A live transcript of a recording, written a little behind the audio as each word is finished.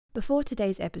Before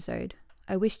today's episode,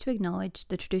 I wish to acknowledge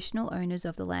the traditional owners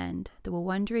of the land, the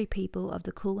Wurundjeri people of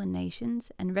the Kulin Nations,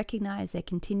 and recognise their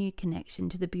continued connection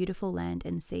to the beautiful land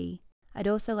and sea. I'd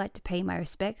also like to pay my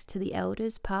respects to the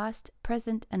elders past,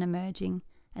 present and emerging,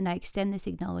 and I extend this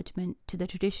acknowledgement to the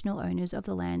traditional owners of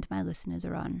the land my listeners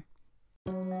are on.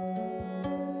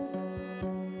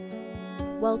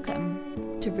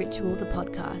 Welcome to Ritual the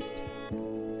Podcast,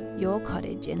 your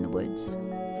cottage in the woods.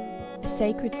 A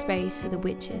sacred space for the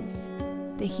witches,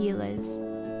 the healers,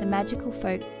 the magical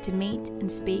folk to meet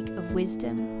and speak of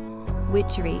wisdom,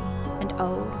 witchery, and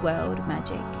old world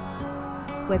magic,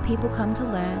 where people come to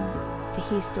learn, to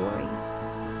hear stories,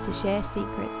 to share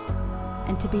secrets,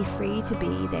 and to be free to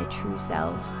be their true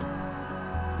selves.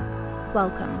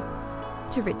 Welcome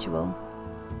to Ritual.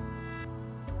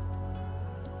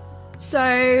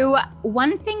 So,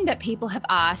 one thing that people have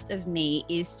asked of me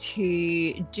is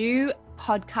to do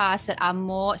podcasts that are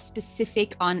more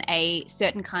specific on a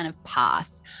certain kind of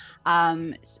path,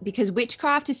 because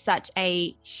witchcraft is such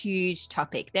a huge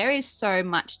topic. There is so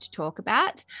much to talk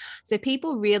about. So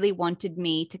people really wanted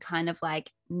me to kind of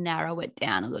like narrow it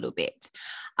down a little bit.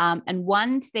 And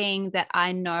one thing that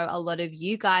I know a lot of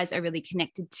you guys are really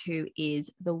connected to is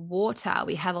the water.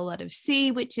 We have a lot of sea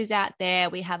witches out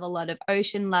there. We have a lot of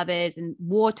ocean lovers and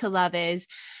water lovers.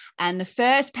 And the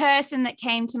first person that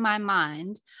came to my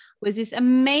mind was this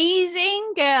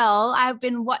amazing girl I've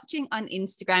been watching on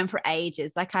Instagram for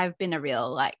ages. Like, I've been a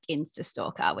real like Insta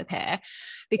stalker with her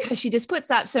because she just puts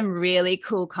up some really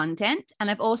cool content. And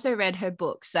I've also read her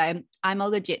book, so I'm a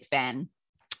legit fan.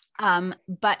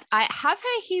 But I have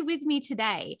her here with me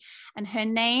today, and her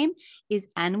name is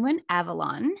Annwyn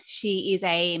Avalon. She is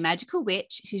a magical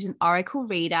witch. She's an oracle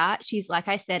reader. She's, like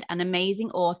I said, an amazing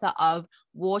author of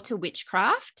water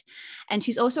witchcraft, and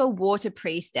she's also a water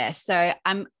priestess. So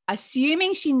I'm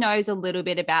assuming she knows a little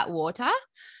bit about water.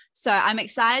 So I'm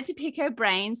excited to pick her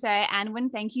brain. So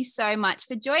Annwyn, thank you so much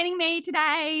for joining me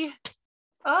today.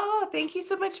 Oh, thank you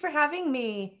so much for having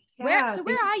me. Yeah,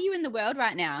 where are you in the world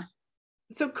right now?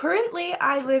 So currently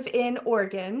I live in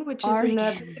Oregon, which is in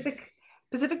the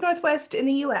Pacific Northwest in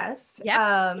the US.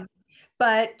 Yep.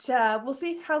 But we'll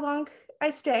see how long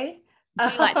I stay. Do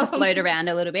you like to float around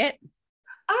a little bit?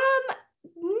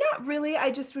 Not really.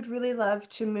 I just would really love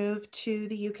to move to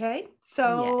the UK.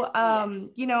 So,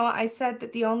 Yes. I said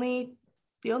that the only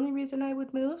reason I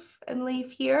would move and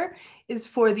leave here is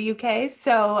for the UK.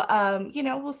 So,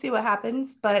 we'll see what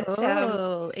happens. But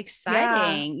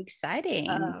exciting.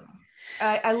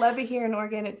 I love it here in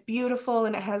Oregon. It's beautiful,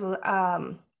 and it has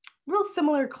a real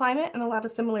similar climate and a lot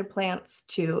of similar plants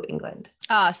to England.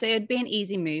 Oh, so it'd be an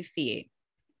easy move for you.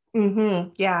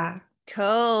 Mm-hmm. Yeah.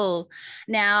 Cool.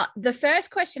 Now, the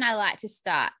first question I like to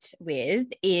start with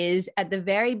is at the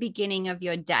very beginning of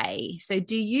your day. So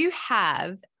do you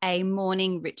have a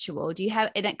morning ritual? Do you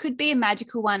have, and it could be a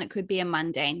magical one, it could be a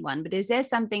mundane one, but is there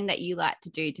something that you like to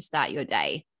do to start your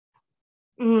day?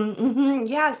 Mm-hmm.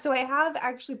 Yeah, so I have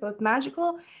actually both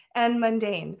magical and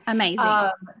mundane. Amazing.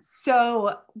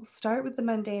 So we'll start with the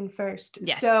mundane first.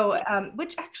 Yes. So,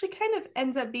 which actually kind of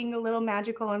ends up being a little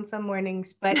magical on some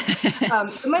mornings, but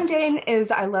the mundane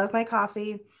is I love my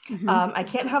coffee. Mm-hmm. I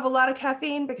can't have a lot of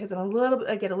caffeine because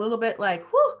I get a little bit like,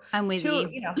 I'm with you.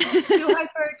 Too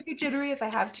hyper, too jittery if I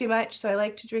have too much. So I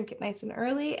like to drink it nice and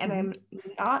early, and I'm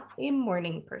not a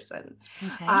morning person.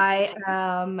 Okay.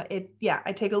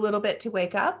 I take a little bit to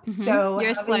wake up. Mm-hmm. So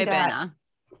you're a slow burner.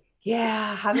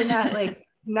 Yeah, having that like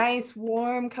nice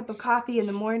warm cup of coffee in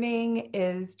the morning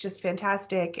is just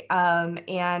fantastic.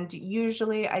 And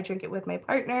usually I drink it with my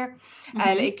partner,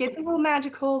 and it gets a little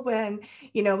magical when,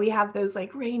 we have those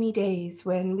like rainy days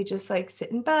when we just like sit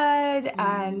in bed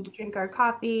and drink our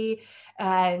coffee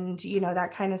and,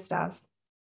 that kind of stuff.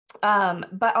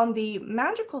 But on the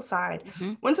magical side,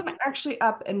 once I'm actually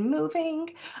up and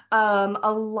moving,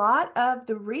 a lot of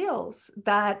the reels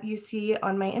that you see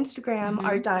on my Instagram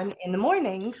are done in the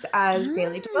mornings as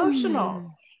daily devotionals.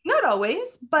 Not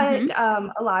always, but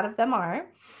a lot of them are.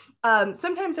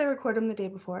 Sometimes I record them the day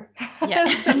before. Yeah.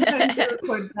 Sometimes I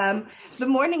record them the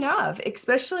morning of,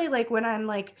 especially like when I'm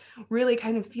like really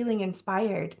kind of feeling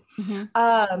inspired.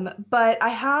 But I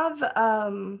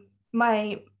have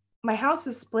my house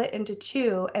is split into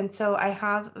two, and so I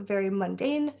have a very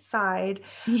mundane side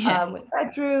with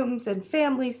bedrooms and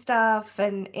family stuff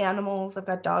and animals. I've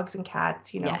got dogs and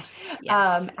cats, Yes.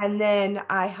 and then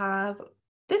I have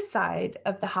this side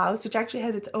of the house, which actually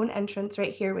has its own entrance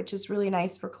right here, which is really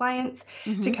nice for clients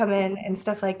to come in and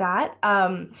stuff like that.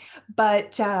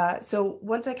 So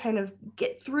once I kind of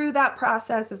get through that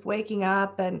process of waking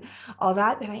up and all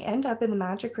that, then I end up in the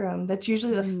magic room. That's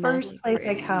usually the first place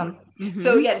I come.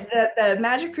 So yeah, the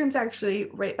magic room's actually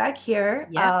right back here.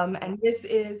 And this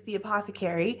is the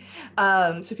apothecary.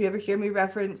 So if you ever hear me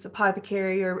reference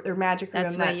apothecary or magic room,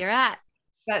 that's where you're at.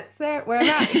 That's there where I'm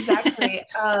at, exactly.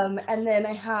 And then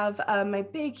I have my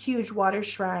big, huge water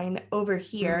shrine over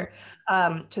here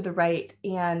to the right.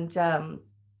 And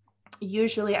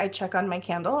usually I check on my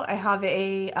candle. I have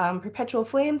a perpetual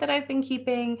flame that I've been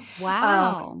keeping.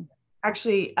 Wow.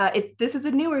 Actually, this is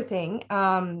a newer thing.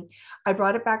 I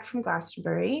brought it back from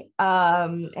Glastonbury.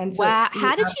 And so wow.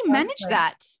 How did you manage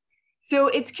that? So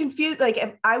it's confused.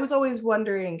 Like I was always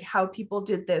wondering how people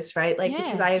did this, right? Like,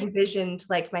 because I envisioned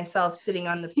like myself sitting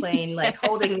on the plane, like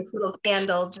holding this little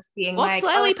candle, just being walk like,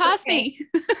 slowly past me.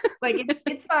 Like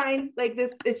it's fine. Like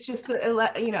this, it's just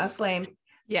a flame.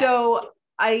 Yeah. So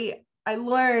I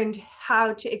learned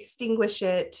how to extinguish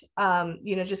it,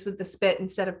 just with the spit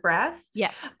instead of breath.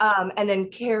 Yeah. And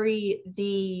then carry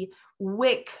the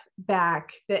wick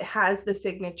back that has the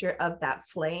signature of that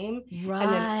flame, right,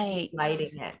 and then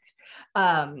lighting it.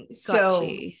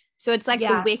 So it's like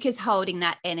the wick is holding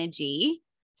that energy,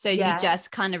 so you just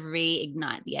kind of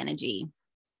reignite the energy.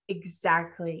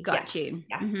 Exactly. Got you.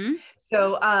 Yeah.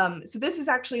 So this is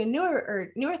actually a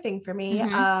newer thing for me.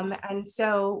 And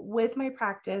so with my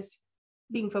practice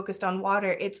being focused on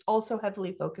water, it's also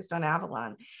heavily focused on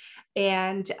Avalon.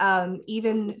 And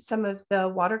even some of the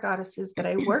water goddesses that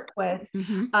I work with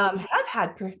have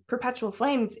had perpetual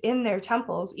flames in their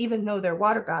temples, even though they're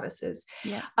water goddesses.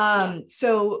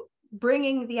 So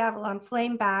bringing the Avalon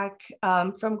flame back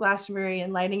from Glastonbury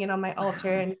and lighting it on my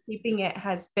altar and keeping it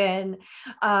has been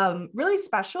really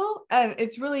special. And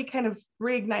it's really kind of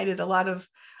reignited a lot of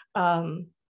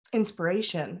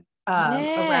inspiration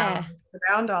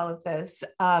around all of this.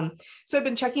 So I've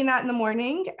been checking that in the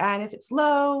morning, and if it's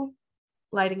low,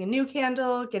 lighting a new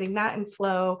candle, getting that in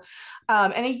flow.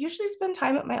 And I usually spend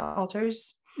time at my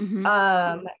altars.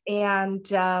 Even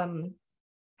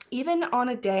on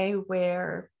a day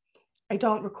where I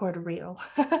don't record a reel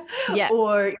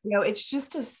or, it's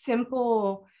just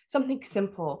something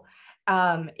simple.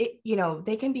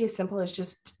 They can be as simple as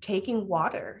just taking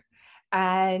water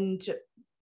and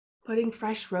putting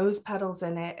fresh rose petals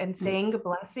in it and saying a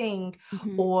blessing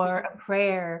or a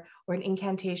prayer or an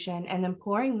incantation, and then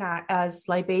pouring that as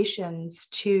libations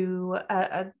to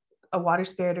a water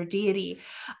spirit or deity.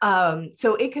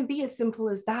 So it can be as simple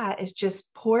as that, as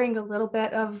just pouring a little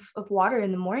bit of water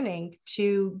in the morning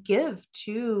to give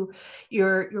to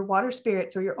your water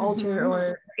spirits or your altar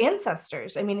or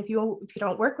ancestors. I mean, if you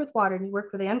don't work with water and you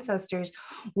work with ancestors,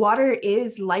 water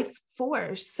is life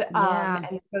force.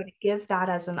 And so to give that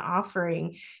as an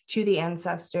offering to the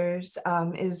ancestors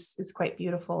is quite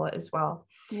beautiful as well.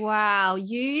 Wow,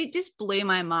 you just blew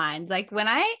my mind. Like when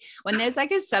there's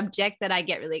like a subject that I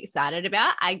get really excited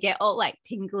about, I get all like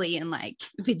tingly and like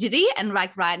fidgety, and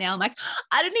like right now I'm like,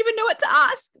 I don't even know what to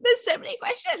ask. There's so many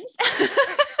questions.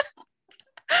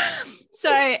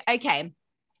 Okay.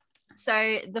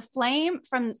 So the flame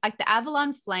from like the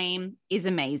Avalon flame is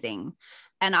amazing.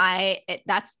 And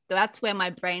that's where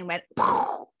my brain went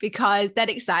because that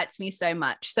excites me so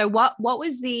much. So why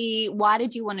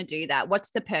did you want to do that?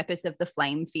 What's the purpose of the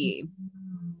flame for you?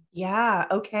 Yeah.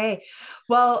 Okay.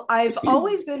 Well, I've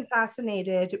always been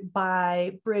fascinated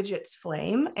by Bridget's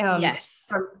flame.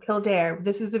 From Kildare.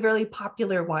 This is a really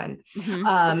popular one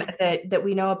that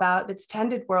we know about, that's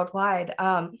tended worldwide.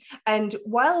 And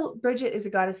while Bridget is a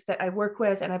goddess that I work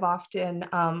with and I've often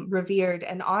revered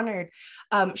and honored,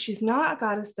 she's not a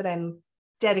goddess that I'm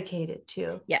dedicated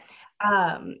to. Yeah.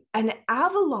 And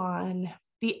Avalon,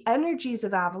 the energies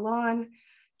of Avalon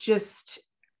just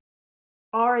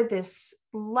are this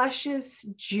luscious,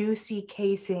 juicy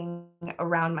casing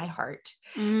around my heart,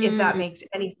 if that makes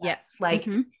any sense. Like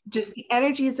just the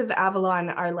energies of Avalon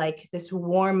are like this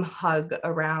warm hug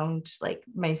around like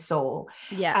my soul.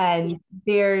 And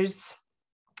there's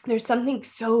something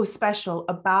so special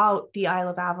about the Isle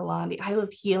of Avalon, the Isle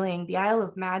of Healing, the Isle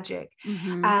of Magick,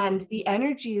 and the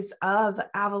energies of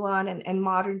Avalon and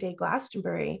modern day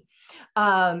Glastonbury.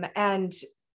 And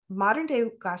modern day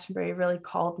Glastonbury really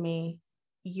called me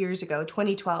years ago.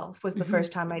 2012 was the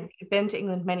first time. I'd been to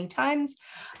England many times,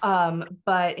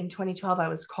 but in 2012 I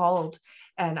was called,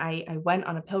 and I went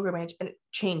on a pilgrimage, and it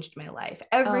changed my life.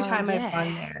 Every time I've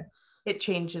gone there, it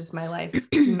changes my life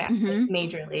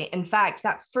majorly. In fact,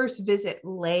 that first visit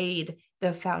laid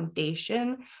the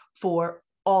foundation for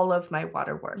all of my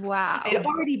water work. Wow. I'd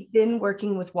already been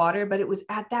working with water, but it was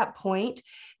at that point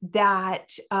that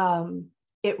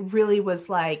it really was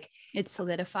like, it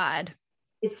solidified.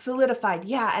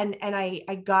 Yeah. And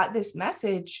I got this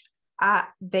message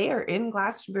there in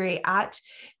Glastonbury at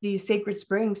these sacred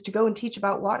springs to go and teach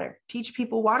about water, teach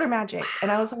people water magic. And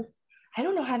I was like, I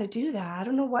don't know how to do that. I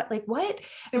don't know what. And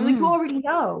I'm like, you already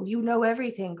know, you know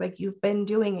everything. Like, you've been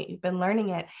doing it, you've been learning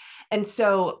it. And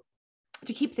so,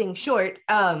 to keep things short,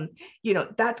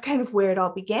 that's kind of where it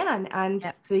all began.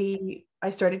 And I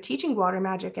started teaching water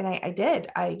magic, and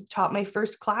I taught my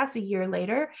first class a year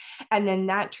later. And then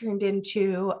that turned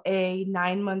into a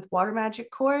 9-month water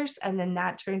magic course. And then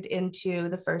that turned into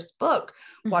the first book,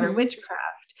 Water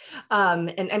Witchcraft.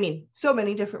 And I mean, so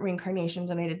many different reincarnations,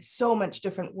 and I did so much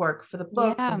different work for the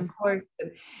book and the course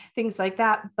and things like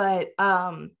that. But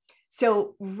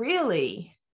so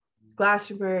really,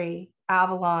 Glastonbury,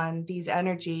 Avalon, these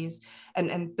energies,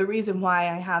 and the reason why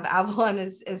I have Avalon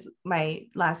is my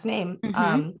last name,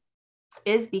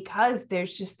 is because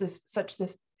there's just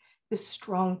this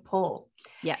strong pull.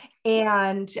 Yeah.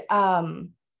 And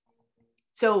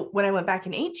so when I went back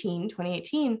in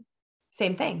 2018,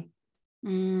 same thing.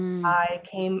 I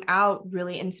came out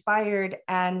really inspired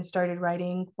and started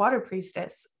writing Water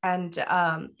Priestess. And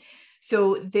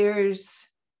so there's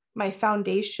my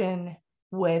foundation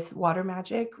with water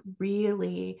magic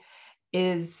really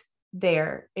is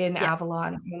there in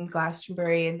Avalon, in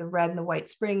Glastonbury, and the red and the white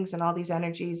springs, and all these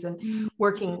energies, and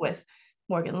working with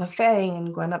Morgan Le Fay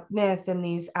and Gwen Upnith, and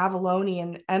these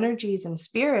Avalonian energies and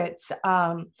spirits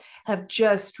have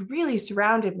just really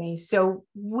surrounded me. So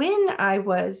when I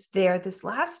was there this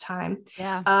last time,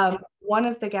 one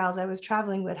of the gals I was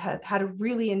traveling with had a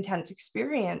really intense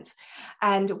experience,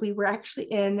 and we were actually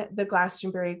in the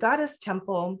Glastonbury Goddess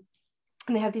Temple,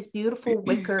 and they have these beautiful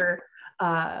wicker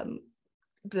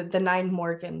the 9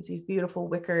 Morgans, these beautiful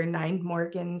wicker 9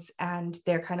 Morgans, and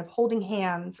they're kind of holding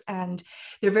hands, and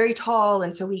they're very tall.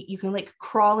 And so you can like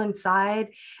crawl inside,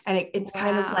 and it's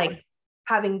kind of like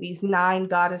having these 9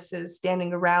 goddesses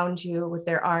standing around you with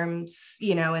their arms,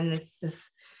 and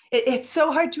it's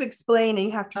so hard to explain, and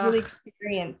you have to really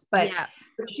experience, but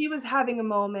she was having a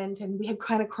moment, and we had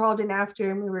kind of crawled in after,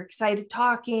 and we were excited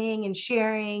talking and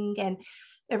sharing, and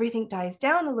everything dies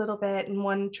down a little bit, and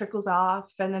one trickles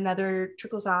off, and another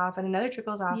trickles off, and another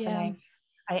trickles off. And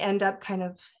I end up kind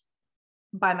of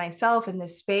by myself in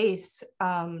this space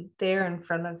there in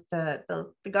front of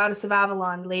the goddess of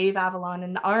Avalon, Lady of Avalon,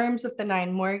 in the arms of the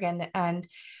 9 Morgan. And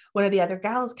one of the other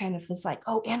gals kind of was like,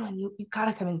 oh, Annwyn, you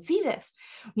gotta come and see this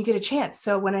when you get a chance.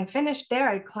 So when I finished there,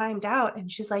 I climbed out,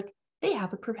 and she's like, they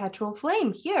have a perpetual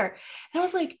flame here. And I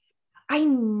was like, I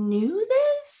knew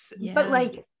this, but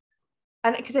like,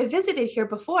 and because I visited here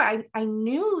before, I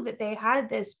knew that they had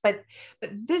this, but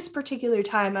this particular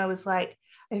time I was like,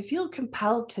 I feel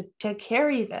compelled to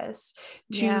carry this,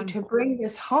 to bring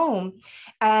this home,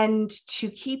 and to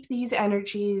keep these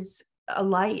energies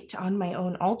alight on my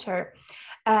own altar.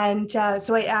 And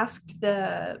so I asked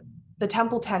the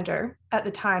temple tender at the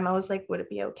time, I was like, would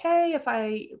it be okay if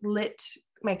I lit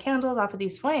my candles off of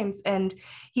these flames? And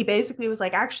he basically was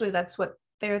like, actually, that's what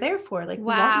they're there for. Like, we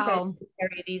want you guys to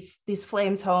carry these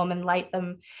flames home and light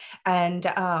them. And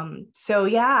that's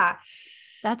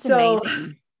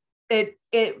amazing.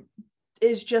 It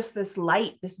is just this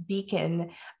light, this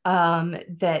beacon,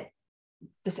 that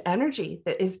this energy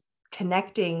that is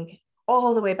connecting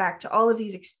all the way back to all of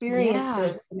these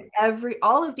experiences and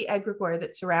all of the egregore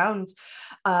that surrounds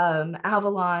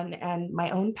Avalon and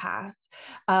my own path.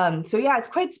 It's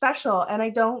quite special. And I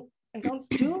don't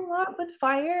do a lot with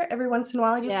fire. Every once in a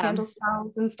while I do candle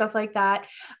spells and stuff like that.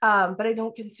 But I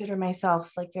don't consider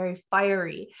myself like very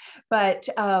fiery. But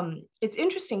it's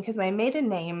interesting because my maiden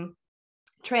name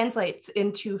translates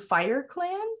into Fire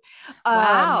Clan.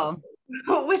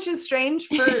 Which is strange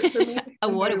for me. A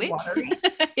water witch.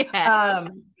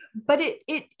 But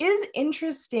it is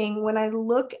interesting when I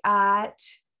look at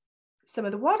some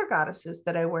of the water goddesses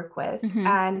that I work with,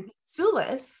 and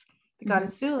Sulis, the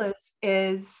goddess Sulis,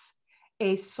 is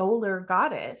a solar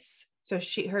goddess. So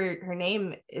her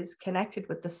name is connected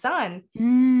with the sun,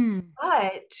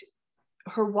 but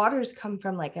her waters come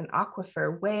from like an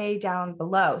aquifer way down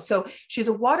below. So she's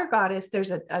a water goddess.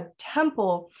 There's a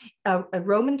temple, a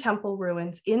Roman temple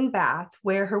ruins in Bath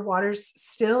where her waters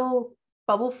still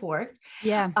bubble forth.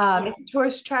 It's a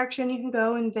tourist attraction. You can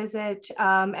go and visit,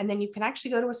 and then you can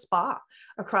actually go to a spa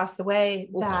across the way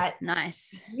that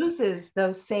uses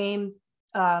those same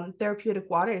therapeutic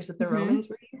waters that the Romans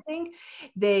were using.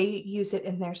 They use it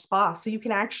in their spa, so you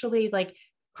can actually like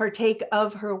partake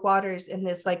of her waters in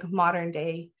this like modern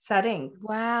day setting.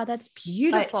 Wow, that's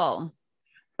beautiful.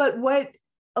 But what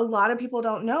a lot of people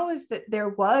don't know is that there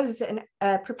was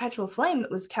a perpetual flame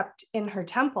that was kept in her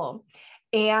temple.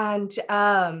 And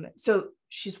so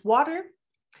she's water,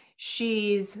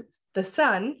 she's the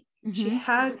sun, she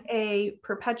has a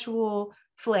perpetual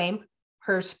flame.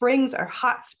 Her springs are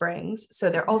hot springs, so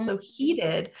they're also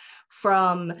heated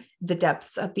from the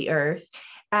depths of the earth.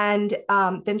 And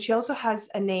then she also has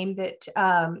a name that,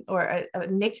 or a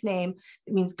nickname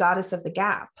that means goddess of the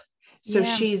gap. So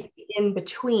she's in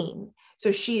between.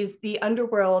 So she's the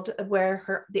underworld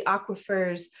where the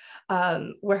aquifers,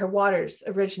 where her waters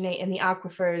originate in the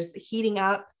aquifers, heating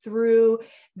up through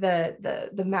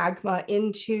the magma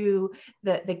into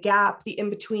the gap, the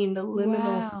in-between, the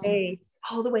liminal space,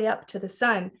 all the way up to the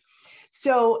sun.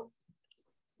 So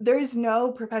there's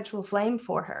no perpetual flame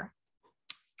for her.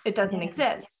 It doesn't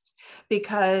exist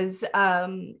because,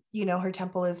 her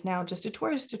temple is now just a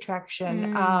tourist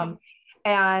attraction.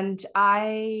 And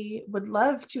I would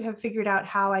love to have figured out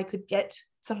how I could get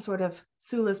some sort of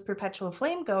Sula's perpetual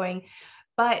flame going,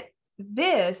 but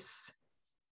this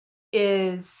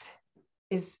is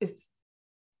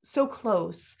so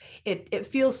close. It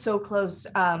feels so close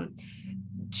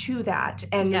to that.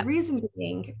 And the reason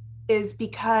being is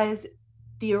because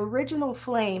the original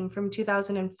flame from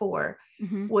 2004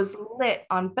 was lit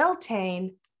on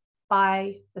Beltane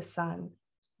by the sun.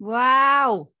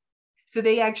 Wow. So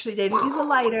they didn't use a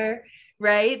lighter,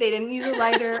 right? They didn't use a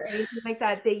lighter or anything like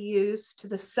that. They used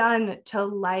the sun to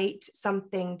light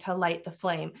something, to light the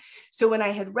flame. So when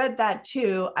I had read that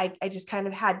too, I just kind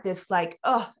of had this like,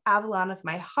 Avalon of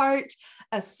my heart,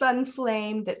 a sun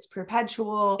flame that's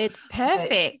perpetual. It's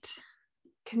perfect.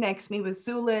 Connects me with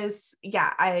Sulis.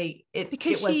 Yeah,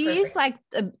 because she is like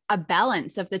a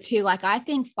balance of the two. Like I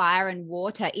think fire and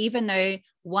water, even though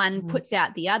one puts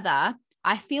out the other,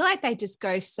 I feel like they just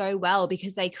go so well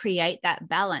because they create that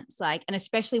balance. Like, and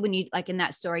especially when you, like in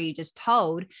that story you just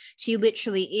told, she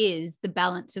literally is the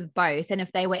balance of both. And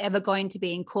if they were ever going to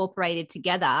be incorporated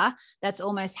together, that's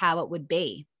almost how it would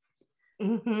be.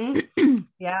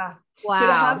 Yeah. Wow. So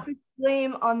to have the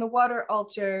flame on the water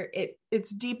altar,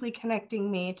 it's deeply connecting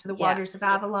me to the waters of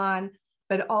Avalon,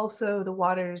 but also the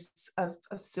waters of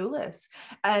Sulis.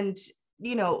 And,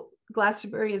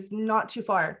 Glastonbury is not too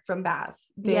far from Bath.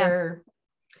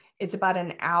 It's about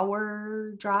an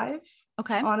hour drive.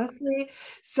 Okay. Honestly.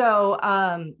 So,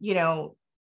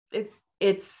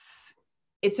 it's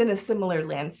in a similar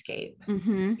landscape.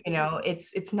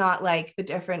 It's not like the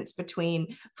difference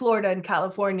between Florida and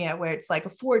California where it's like a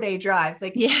 4-day drive.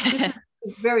 Like this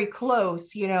is very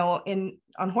close,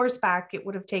 on horseback, it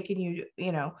would have taken you,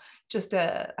 just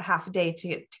a half a day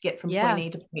to get from point A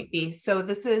to point B. So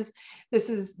this is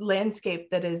landscape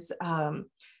that is,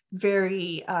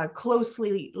 very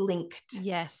closely linked.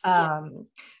 Yes.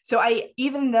 So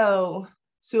even though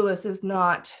Sulis is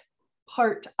not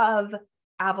part of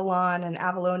Avalon and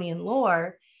Avalonian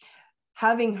lore,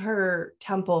 having her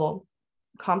temple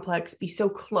complex be so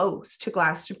close to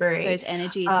Glastonbury, those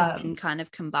energies have been kind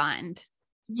of combined.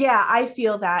 Yeah, I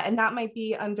feel that, and that might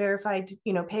be unverified,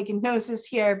 pagan gnosis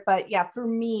here, but yeah, for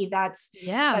me, that's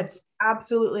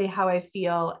absolutely how I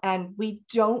feel. And we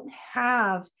don't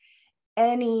have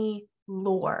any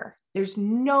lore. There's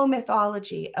no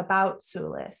mythology about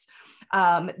Sulis.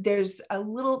 There's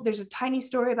a tiny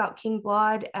story about King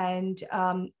Blood and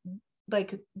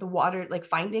like the water, like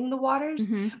finding the waters,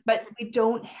 but we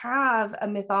don't have a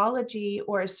mythology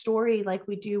or a story like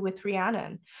we do with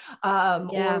Rhiannon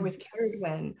or with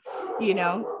Caradwyn,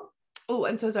 Oh,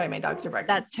 I'm so sorry, my dogs are barking.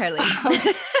 That's totally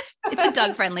it's a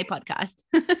dog friendly podcast.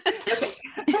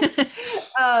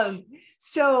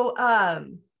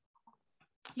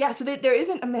 So there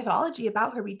isn't a mythology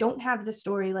about her. We don't have the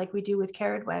story like we do with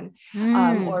Caradwyn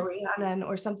or Rhiannon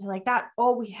or something like that.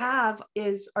 All we have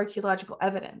is archaeological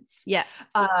evidence,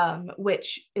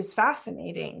 which is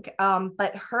fascinating.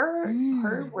 But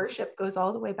her worship goes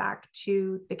all the way back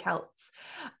to the Celts.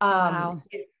 Wow.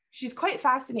 She's quite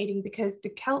fascinating because the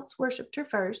Celts worshipped her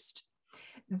first,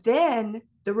 then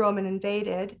the Roman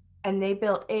invaded, and they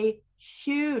built a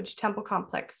huge temple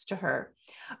complex to her.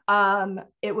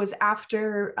 It was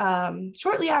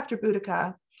shortly after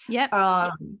Boudica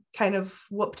kind of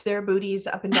whooped their booties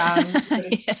up and down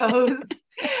the coast.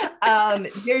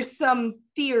 There's some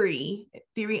theory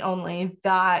only,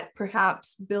 that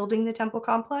perhaps building the temple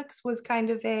complex was kind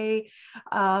of a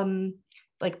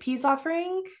like peace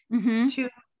offering to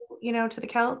the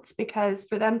Celts, because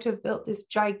for them to have built this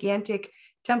gigantic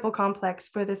temple complex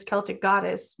for this Celtic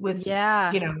goddess with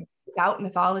without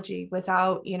mythology,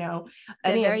 without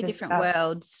any very of this different stuff.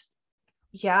 worlds.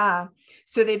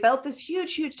 So they built this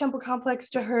huge temple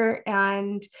complex to her,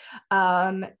 and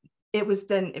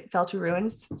it fell to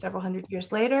ruins several hundred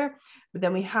years later. But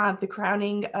then we have the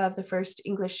crowning of the first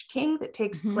English king that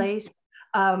takes place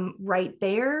right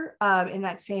there in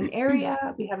that same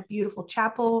area. We have a beautiful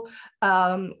chapel,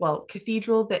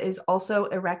 cathedral that is also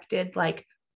erected like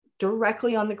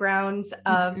directly on the grounds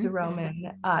of the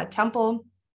Roman temple.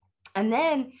 And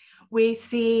then we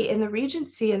see in the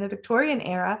Regency in the Victorian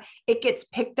era, it gets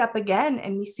picked up again,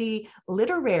 and we see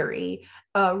literary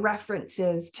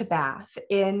references to Bath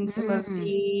in some of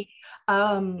the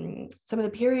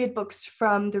period books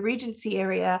from the Regency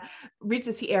era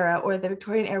or the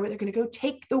Victorian era, where they're going to go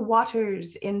take the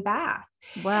waters in Bath.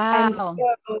 Wow. And so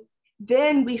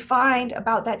then we find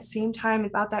about that same time,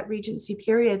 about that Regency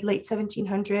period, late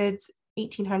 1700s,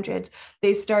 1800s,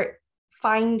 they start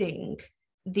finding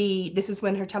this is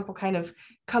when her temple kind of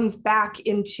comes back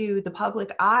into the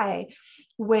public eye,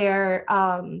 where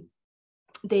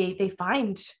they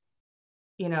find,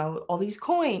 all these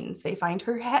coins. They find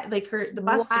her head, like the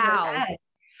bust of her head.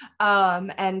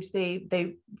 And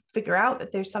they figure out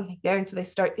that there's something there. And so they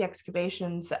start the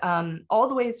excavations all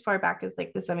the way as far back as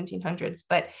like the 1700s,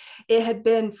 but it had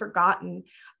been forgotten.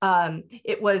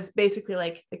 It was basically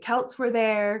like the Celts were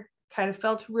there, kind of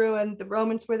fell to ruin. The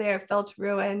Romans were there, fell to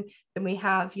ruin. Then we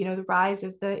have, the rise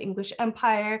of the English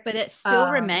Empire. But it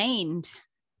still remained.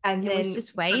 And it then was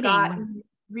just waiting.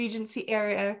 Regency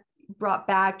area brought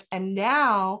back. And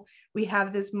now we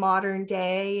have this modern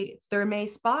day Thermae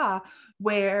spa,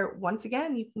 where once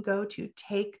again, you can go to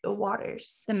take the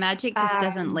waters. The magic just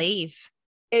doesn't leave.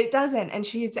 It doesn't. And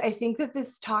I think that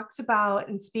this talks about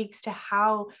and speaks to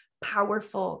how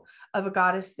powerful of a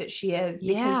goddess that she is.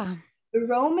 Because the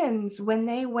Romans, when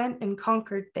they went and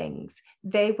conquered things,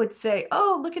 they would say,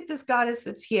 oh, look at this goddess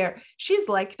that's here. She's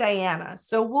like Diana.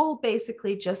 So we'll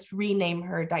basically just rename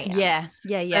her Diana.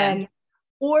 Yeah.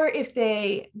 Or if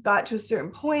they got to a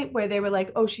certain point where they were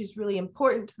like, oh, she's really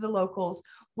important to the locals,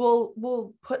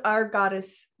 we'll put our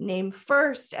goddess name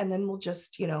first, and then we'll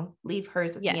just, leave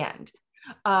hers at the end.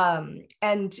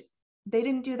 And they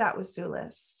didn't do that with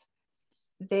Sulis.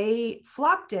 They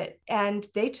flopped it, and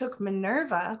they took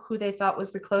Minerva, who they thought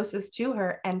was the closest to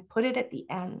her, and put it at the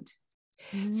end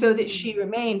so that she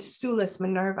remained Sulis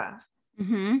Minerva.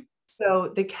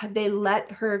 So they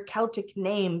let her Celtic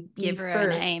name give her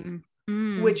first, a name.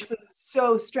 Which was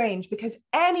so strange, because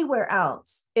anywhere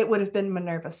else it would have been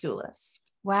Minerva Sulis.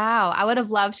 Wow. I would have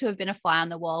loved to have been a fly on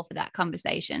the wall for that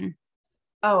conversation.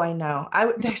 Oh, I know.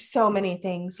 There's so many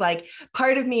things. Like,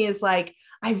 part of me is like,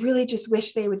 I really just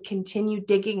wish they would continue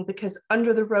digging, because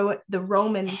under the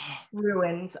Roman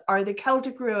ruins are the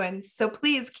Celtic ruins. So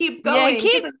please keep going. Yeah,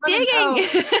 keep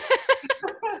digging.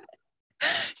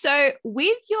 So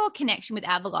with your connection with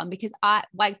Avalon, because I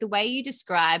like the way you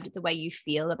described the way you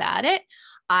feel about it,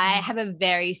 I have a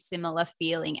very similar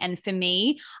feeling. And for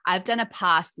me, I've done a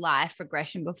past life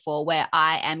regression before where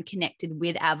I am connected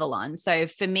with Avalon. So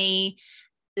for me,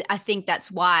 I think that's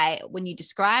why when you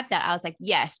described that, I was like,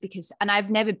 yes, and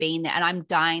I've never been there, and I'm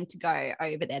dying to go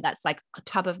over there. That's like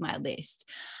top of my list.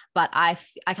 But I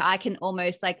can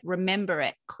almost like remember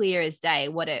it clear as day,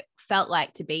 what it felt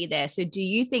like to be there. So do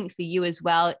you think for you as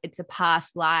well, it's a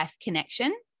past life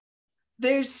connection?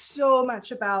 There's so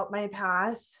much about my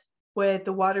path with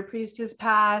the water priestess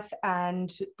path,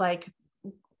 and like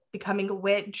becoming a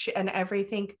witch and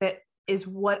everything, that is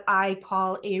what I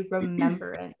call a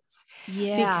remembrance.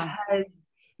 Because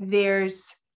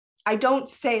I don't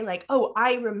say like, oh,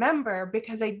 I remember,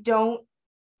 because I don't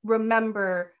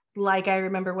remember like I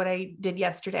remember what I did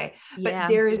yesterday. But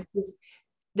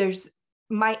there's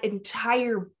my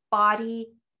entire body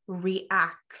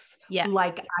reacts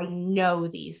like I know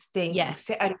these things.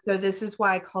 And so this is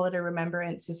why I call it a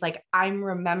remembrance. It's like I'm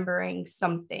remembering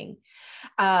something.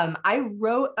 I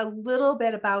wrote a little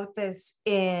bit about this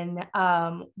in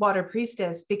Water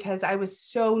Priestess, because I was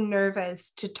so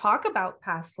nervous to talk about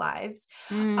past lives,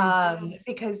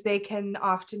 because they can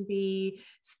often be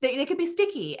they can be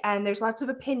sticky, and there's lots of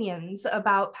opinions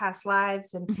about past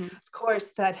lives, and of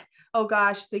course that, oh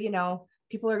gosh,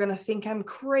 people are going to think I'm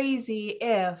crazy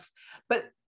but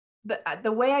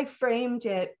the way I framed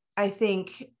it, I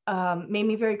think made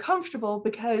me very comfortable,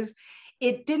 because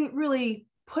it didn't really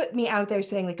put me out there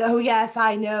saying like, oh yes,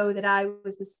 I know that I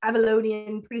was this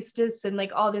Avalonian priestess and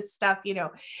like all this stuff,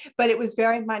 but it was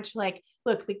very much like,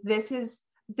 look, like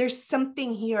there's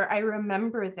something here. I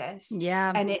remember this.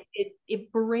 And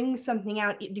it brings something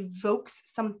out. It evokes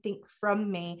something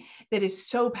from me that is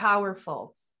so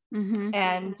powerful.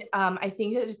 And I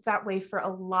think that it's that way for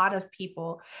a lot of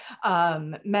people,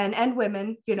 men and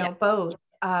women, both.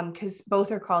 because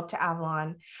both are called To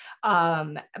Avalon.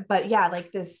 But yeah,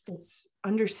 like this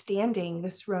understanding,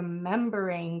 this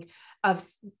remembering of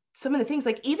some of the things,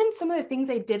 like even some of the things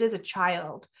I did as a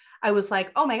child, I was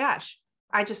like, oh my gosh,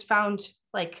 I just found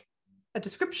like a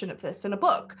description of this in a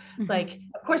book. Like,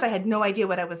 of course I had no idea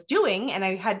what I was doing,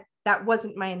 and that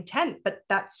wasn't my intent, but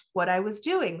that's what I was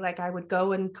doing. Like I would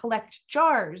go and collect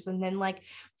jars and then like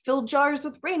fill jars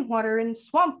with rainwater and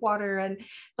swamp water, and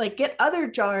like get other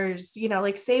jars,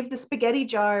 like save the spaghetti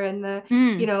jar and the,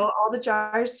 all the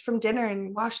jars from dinner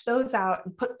and wash those out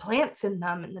and put plants in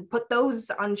them and then put those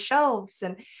on shelves.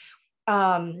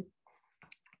 And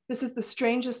this is the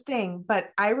strangest thing,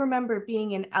 but I remember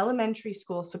being in elementary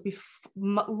school. So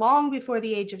long before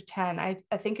the age of 10, I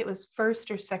think it was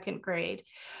first or second grade.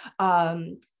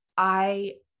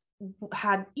 I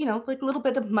had, like a little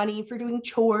bit of money for doing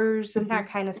chores and that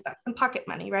kind of stuff, some pocket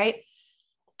money, right?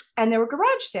 And there were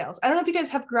garage sales. I don't know if you guys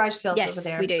have garage sales over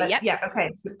there. Yes, we do. Yep. Yeah.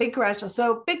 Okay. So big garage sales.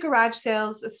 So big garage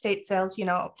sales, estate sales,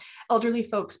 elderly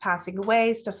folks passing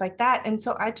away, stuff like that. And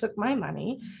so I took my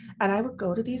money and I would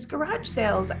go to these garage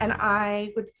sales and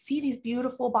I would see these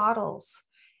beautiful bottles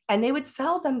and they would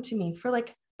sell them to me for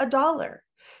like $1.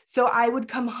 So I would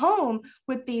come home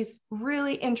with these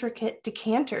really intricate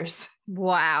decanters.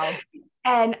 Wow.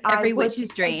 And every witch's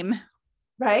dream.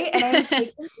 Right. And I would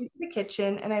take them into the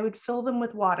kitchen and I would fill them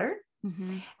with water.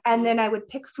 And then I would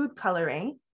pick food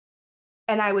coloring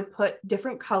and I would put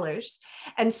different colors.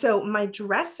 And so my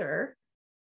dresser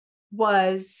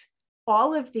was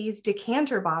all of these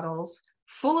decanter bottles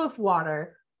full of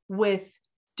water with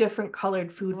different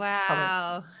colored food.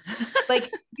 Wow.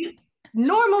 Like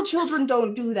normal children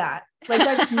don't do that. Like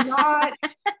that's not...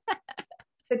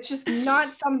 It's just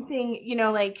not something,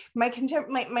 like my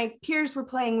peers were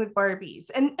playing with Barbies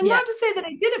and not to say that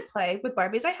I didn't play with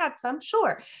Barbies. I had some,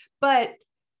 sure. But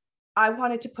I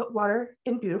wanted to put water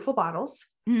in beautiful bottles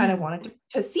and I wanted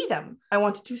to see them.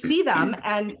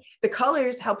 And the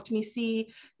colors helped me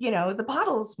see, the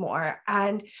bottles more.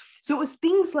 And so it was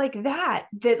things like that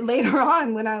later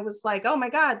on when I was like, oh my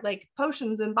God, like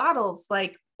potions and bottles,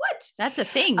 like what? That's a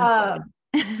thing.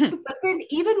 But then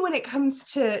even when it comes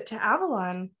to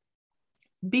Avalon,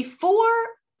 before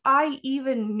I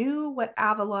even knew what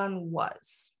Avalon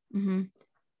was,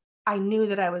 I knew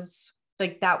that I was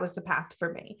like, that was the path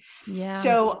for me. Yeah.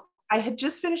 So I had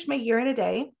just finished my year and a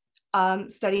day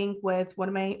studying with one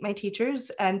of my teachers.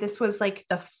 And this was like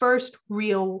the first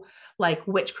real like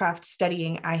witchcraft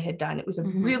studying I had done. It was a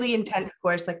really intense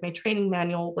course. Like my training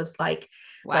manual was like,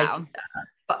 wow.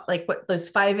 like what those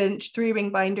 5-inch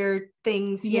 3-ring binder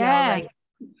things, like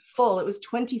full. It was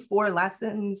 24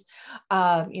 lessons, 2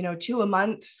 a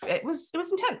month. It was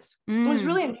intense. It was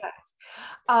really intense.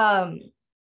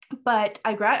 But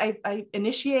I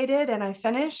initiated and I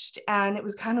finished, and it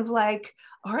was kind of like,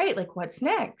 all right, like what's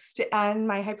next? And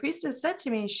my high priestess said to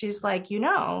me, she's like, you're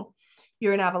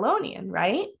an Avalonian,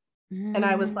 right? And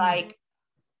I was like,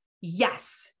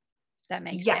 yes. That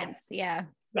makes sense. Yeah.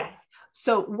 Yes.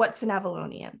 So what's an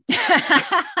Avalonian?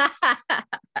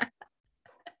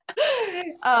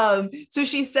 So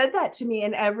she said that to me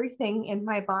and everything in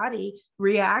my body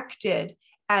reacted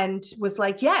and was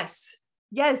like, yes,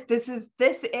 this is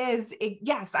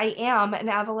yes, I am an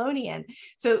Avalonian.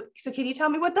 So can you tell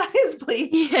me what that is,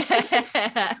 please?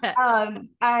 Yeah.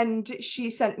 And she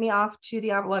sent me off to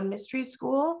the Avalon Mystery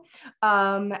School,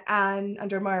 and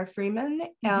under Mara Freeman.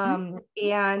 And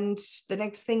the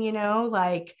next thing you know,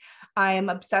 like I am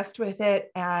obsessed with it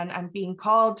and I'm being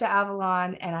called to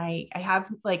Avalon, and I have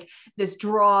like this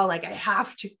draw, like I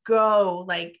have to go.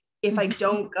 Like if I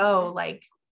don't go, like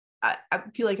I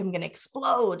feel like I'm going to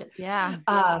explode. Yeah.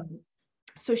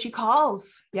 So she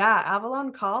calls. Yeah.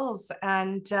 Avalon calls.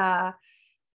 And,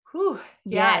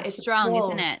 it's strong,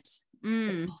 isn't it?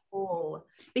 Cool.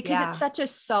 Because it's such a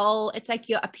soul. It's like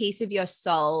a piece of your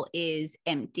soul is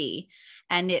empty.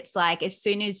 And it's like, as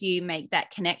soon as you make that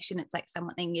connection, it's like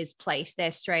something is placed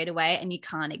there straight away and you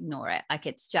can't ignore it. Like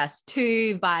it's just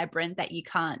too vibrant that you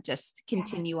can't just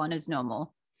continue on as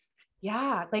normal.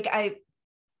 Yeah.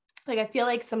 I feel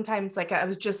like sometimes like I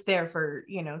was just there for,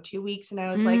 2 weeks and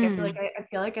I was like, I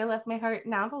feel like I left my heart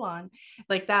in Avalon,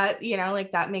 like that,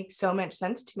 like that makes so much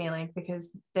sense to me, like, because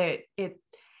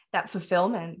that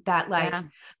fulfillment, that like,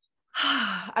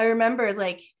 I remember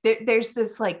like there's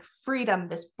this like freedom,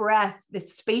 this breath,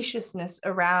 this spaciousness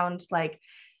around like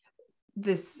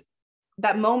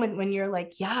that moment when you're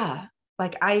like,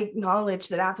 like I acknowledge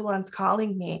that Avalon's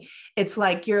calling me. It's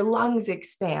like your lungs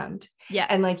expand. Yeah.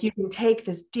 And like you can take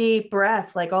this deep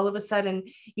breath, like all of a sudden,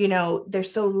 they're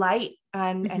so light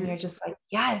and you're just like,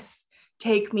 yes,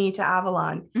 take me to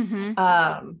Avalon.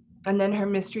 and then her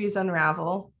mysteries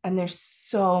unravel, and there's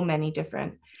so many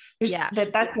different.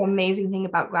 That's the amazing thing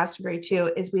about Glastonbury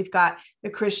too, is we've got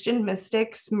the Christian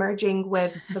mystics merging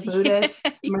with the Buddhists,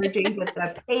 merging with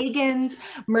the pagans,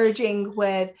 merging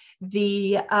with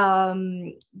the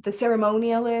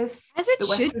ceremonialists. As it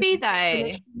should be,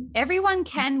 though. Everyone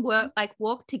can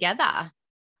walk together.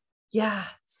 Yes,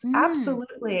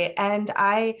 absolutely. And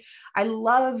I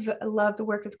love the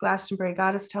work of Glastonbury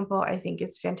Goddess Temple. I think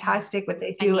it's fantastic what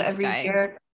they do every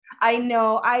year. I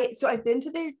know. I've been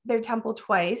to their temple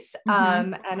twice,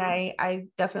 and I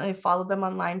definitely followed them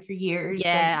online for years.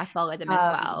 Yeah, I followed them as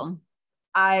well.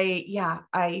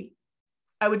 I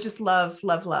would just love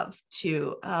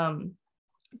to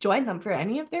join them for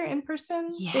any of their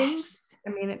in-person things.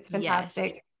 I mean, it's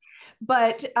fantastic. Yes.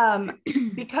 But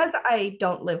because I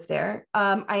don't live there,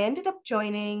 I ended up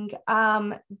joining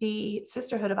the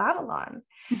Sisterhood of Avalon,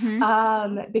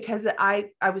 because I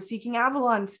was seeking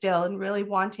Avalon still and really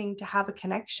wanting to have a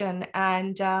connection.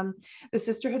 And the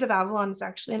Sisterhood of Avalon is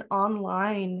actually an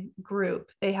online group.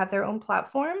 They have their own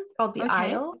platform called the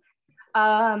Isle.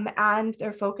 And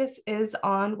their focus is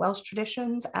on Welsh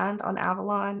traditions and on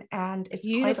Avalon. And it's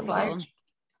beautiful. Quite a large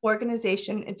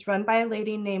organization. It's run by a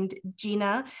lady named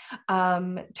Gina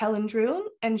Telendrew,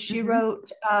 and she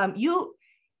wrote, you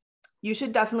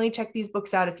should definitely check these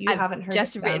books out if you haven't heard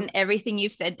just of them. Written everything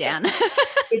you've said down.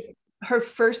 Her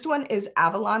first one is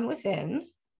Avalon Within.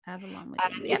 Avalon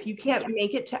Within. If you can't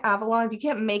make it to Avalon, if you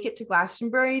can't make it to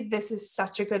Glastonbury, this is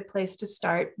such a good place to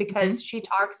start, because she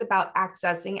talks about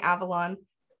accessing Avalon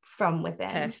from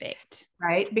within. Perfect.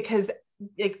 Right? Because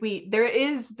there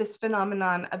is this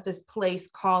phenomenon of this place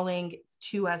calling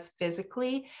to us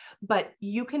physically, but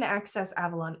you can access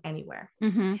Avalon anywhere.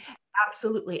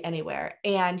 Absolutely anywhere.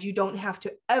 And you don't have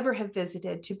to ever have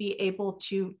visited to be able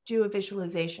to do a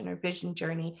visualization or vision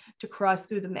journey to cross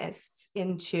through the mists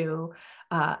into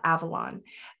Avalon.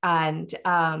 And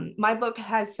my book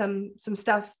has some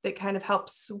stuff that kind of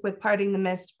helps with parting the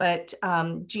mist, but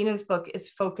Gina's book is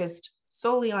focused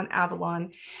solely on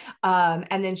Avalon.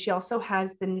 And then she also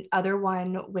has the other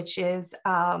one, which is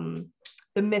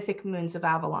The Mythic Moons of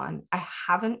Avalon. I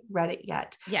haven't read it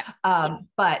yet.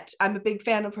 But I'm a big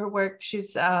fan of her work.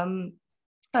 She's a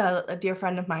dear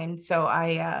friend of mine. So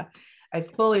I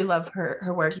fully love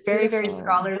her work. Very, very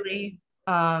scholarly.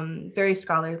 Very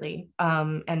scholarly,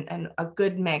 and a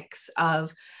good mix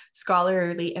of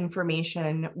scholarly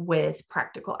information with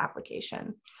practical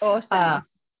application. Awesome.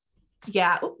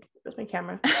 Where's my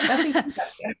camera?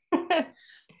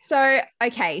 So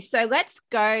let's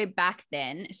go back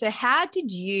then. So how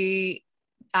did you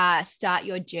start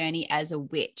your journey as a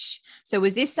witch? So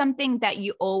was this something that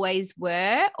you always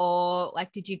were, or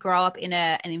did you grow up in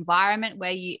an environment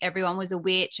where everyone was a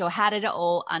witch, or how did it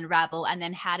all unravel? And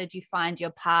then how did you find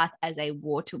your path as a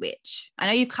water witch? I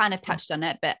know you've kind of touched on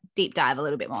it, but deep dive a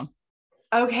little bit more.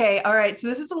 Okay. All right. So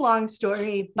this is a long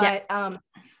story, but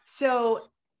so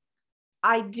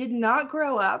I did not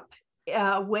grow up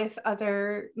with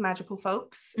other magical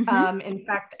folks. In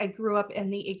fact, I grew up in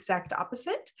the exact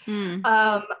opposite.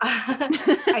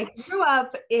 I grew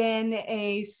up in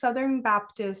a Southern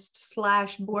Baptist /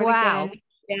 born again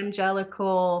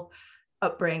evangelical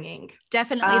upbringing.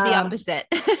 Definitely the opposite.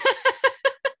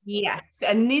 Yes.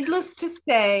 And needless to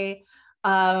say,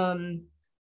 I'm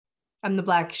the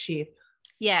black sheep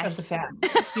of the family,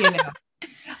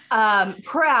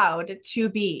 proud to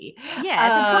be. The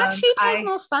black sheep has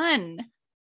more fun.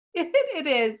 It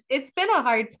is. It's been a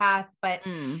hard path, but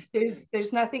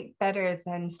there's nothing better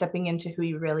than stepping into who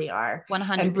you really are.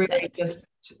 100%. And really just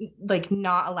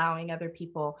not allowing other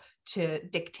people to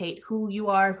dictate who you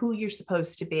are, who you're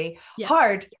supposed to be.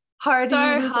 Hard. So and you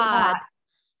lose hard. A lot.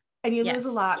 And you lose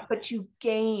a lot, but you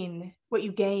gain. What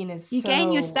you gain is you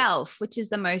gain yourself, which is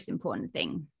the most important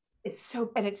thing. It's so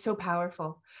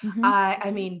powerful.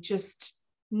 I mean, just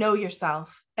know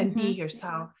yourself and be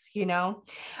yourself,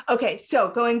 Okay,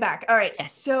 so going back. All right.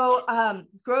 Yes. So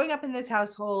growing up in this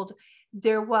household,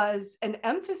 there was an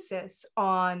emphasis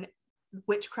on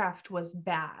witchcraft was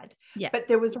bad. But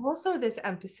there was also this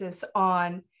emphasis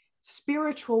on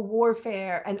spiritual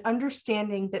warfare and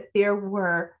understanding that there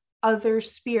were other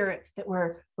spirits that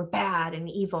were bad and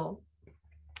evil.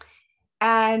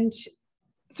 And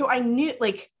so I knew,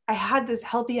 I had this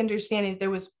healthy understanding there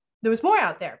was more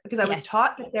out there, because I was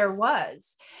taught that there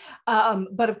was,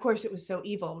 but of course it was so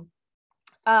evil.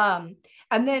 And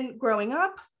then growing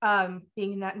up,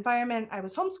 being in that environment, I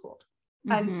was homeschooled.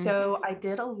 And so I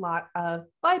did a lot of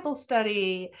Bible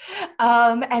study,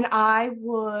 and I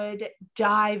would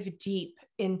dive deep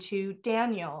into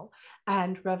Daniel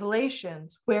and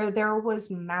Revelations, where there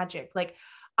was magic.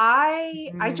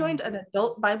 I joined an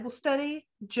adult Bible study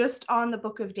just on the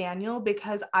book of Daniel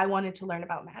because I wanted to learn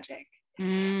about magic.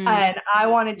 And I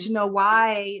wanted to know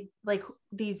why, like,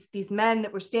 these men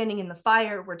that were standing in the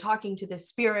fire were talking to this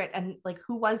spirit, and like,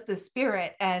 who was this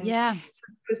spirit? And so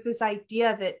it was this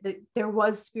idea that there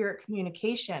was spirit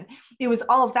communication. It was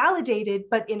all validated,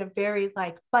 but in a very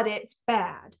like, but it's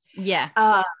bad.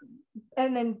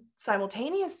 And then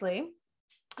simultaneously,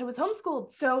 I was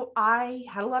homeschooled, so I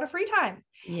had a lot of free time.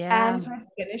 And so I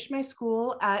finished my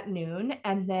school at noon,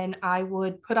 and then I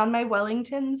would put on my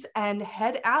Wellingtons and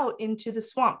head out into the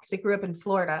swamp, because I grew up in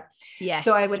Florida.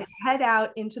 So I would head out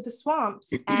into the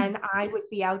swamps, and I would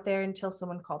be out there until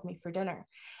someone called me for dinner.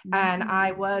 And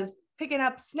I was picking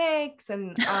up snakes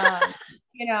and,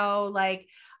 you know, like,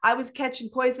 I was catching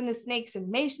poisonous snakes in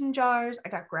mason jars. I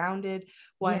got grounded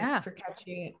once for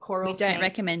catching coral snakes. We don't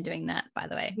recommend doing that, by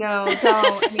the way. No,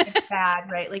 don't. I mean, it's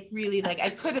bad, right? Like, really, like, I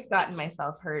could have gotten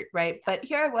myself hurt, right? But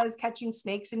here I was catching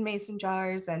snakes in mason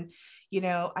jars, and, you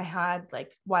know, I had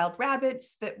like wild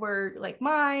rabbits that were like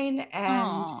mine,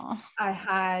 and I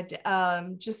had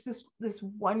just this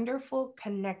wonderful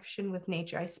connection with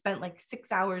nature. I spent like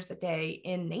 6 hours a day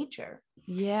in nature.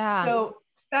 So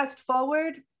fast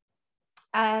forward.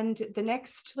 And the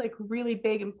next like really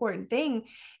big important thing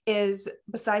is,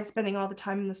 besides spending all the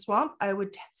time in the swamp, I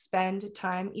would spend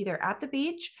time either at the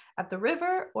beach, at the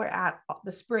river, or at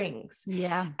the springs.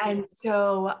 And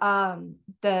so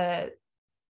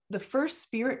the first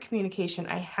spirit communication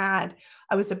I had,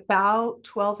 I was about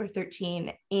 12 or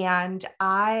 13, and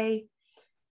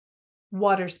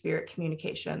water spirit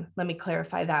communication. Let me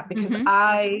clarify that, because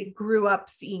I grew up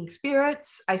seeing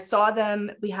spirits. I saw them.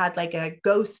 We had like a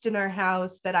ghost in our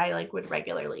house that I like would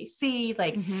regularly see,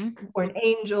 like, or an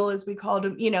angel, as we called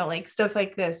them, you know, like stuff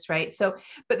like this. Right. So,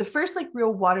 but the first like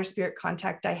real water spirit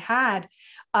contact I had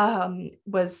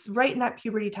was right in that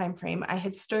puberty time frame. I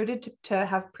had started to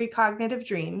have precognitive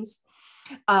dreams,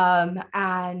 and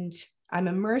I'm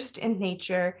immersed in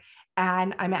nature.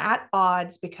 And I'm at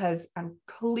odds because I'm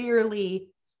clearly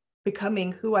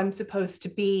becoming who I'm supposed to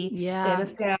be in a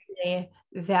family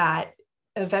that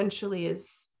eventually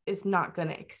is not going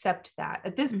to accept that.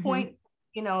 At this point,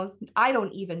 you know, I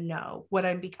don't even know what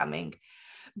I'm becoming.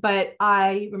 But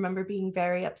I remember being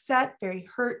very upset, very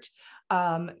hurt,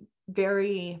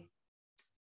 very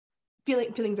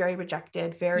feeling very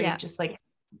rejected, very just like,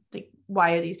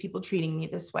 why are these people treating me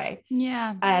this way?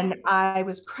 And I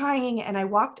was crying, and I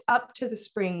walked up to the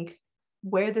spring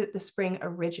where the spring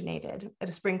originated, at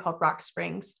a spring called Rock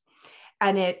Springs.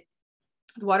 And the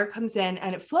water comes in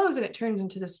and it flows, and it turns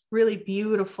into this really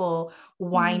beautiful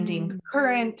winding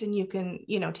current, and you can,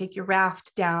 you know, take your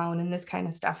raft down and this kind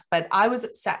of stuff. But I was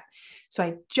upset. So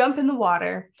I jump in the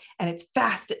water, and it's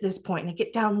fast at this point, and I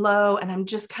get down low, and I'm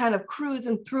just kind of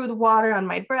cruising through the water on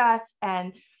my breath,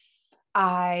 and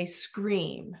I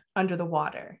scream under the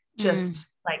water, just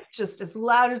as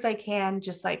loud as I can,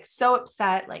 just like so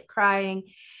upset, like crying.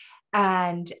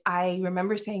 And I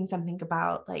remember saying something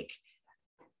about like,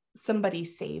 somebody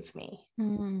save me,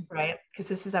 right?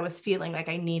 Because I was feeling like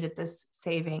I needed this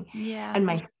saving. And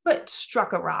my foot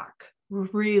struck a rock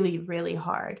really, really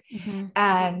hard.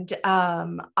 And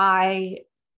I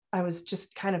was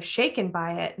just kind of shaken by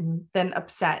it, and then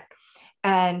upset,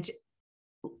 and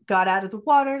got out of the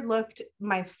water, looked,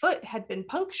 my foot had been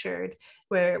punctured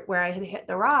where I had hit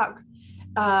the rock.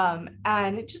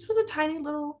 And it just was a tiny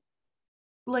little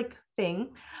like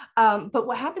thing. But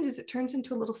what happens is it turns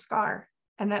into a little scar.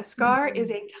 And that scar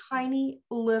is a tiny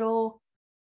little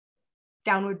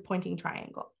downward pointing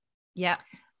triangle.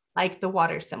 Like the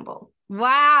water symbol.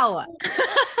 Wow.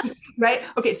 Right.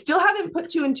 Okay. Still haven't put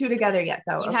 2 and 2 together yet,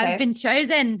 though. You have been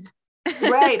chosen.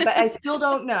 Right. But I still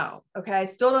don't know. Okay. I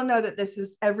still don't know that this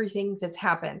is everything that's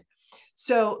happened.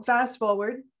 So fast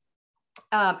forward.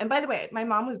 And by the way, my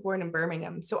mom was born in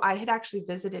Birmingham. So I had actually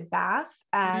visited Bath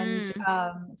and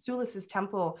Sulis's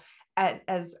temple at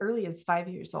as early as 5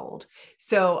 years old.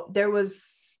 So there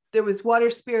was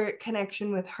water spirit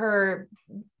connection with her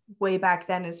way back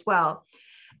then as well.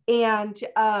 And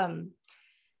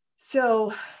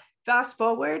so fast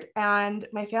forward, and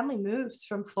my family moves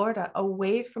from Florida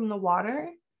away from the water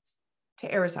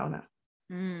to Arizona,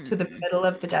 to the middle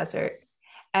of the desert.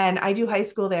 And I do high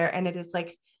school there, and it is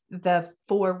like the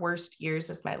 4 worst years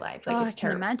of my life. Like, it's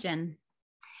terrible. I can imagine.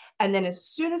 And then as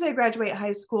soon as I graduate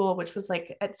high school, which was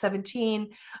like at 17,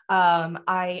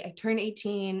 I turn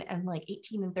 18, and like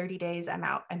 18 and 30 days, I'm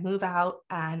out. I move out,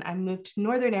 and I moved to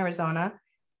northern Arizona,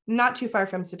 not too far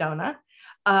from Sedona,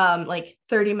 like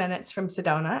 30 minutes from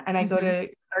Sedona. And I go to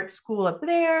art school up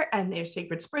there, and there's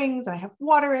sacred springs, and I have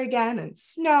water again and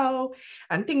snow,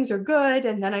 and things are good.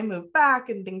 And then I move back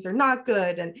and things are not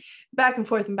good, and back and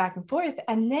forth and back and forth.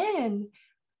 And then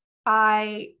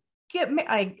I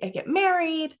get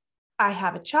married. I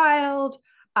have a child.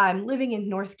 I'm living in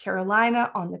North Carolina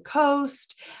on the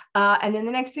coast. And then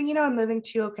the next thing you know, I'm moving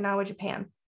to Okinawa, Japan.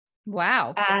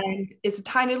 Wow. And it's a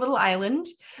tiny little island.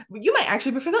 You might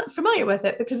actually be familiar with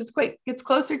it because it's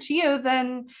closer to you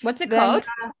than what's it called?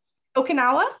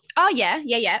 Okinawa. Oh yeah.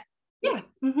 Yeah.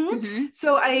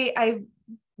 So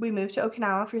we moved to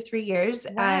Okinawa for 3 years.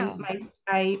 Wow.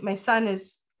 And my son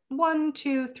is 1,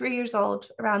 2, 3 years old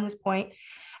around this point,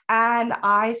 and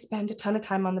I spend a ton of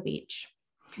time on the beach.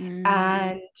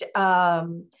 And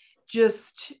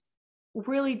just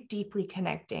really deeply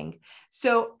connecting.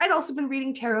 So I'd also been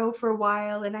reading tarot for a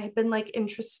while, and I had been like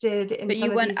interested in. But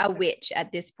you weren't a witch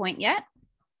at this point yet?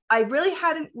 I really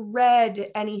hadn't read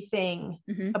anything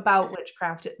about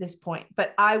witchcraft at this point,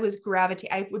 but I was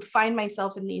gravitating. I would find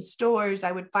myself in these stores.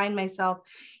 I would find myself,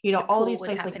 all these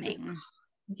places. Like,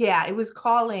 yeah, it was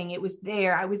calling. It was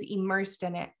there. I was immersed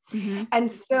in it.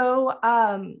 And so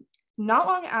not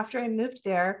long after I moved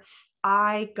there,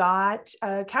 I got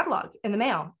a catalog in the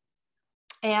mail.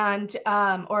 And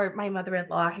or my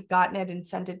mother-in-law had gotten it and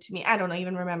sent it to me. I don't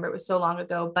even remember. It was so long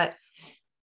ago, but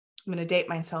I'm going to date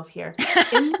myself here.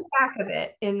 In the back of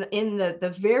it, in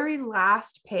the very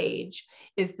last page,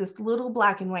 is this little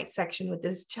black and white section with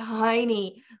this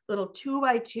tiny little 2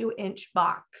 by 2 inch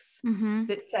box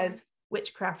that says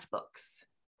witchcraft books.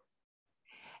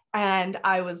 And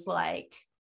I was like,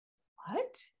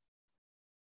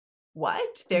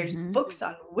 what? There's books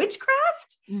on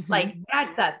witchcraft? Like,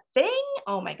 that's a thing?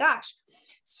 Oh my gosh.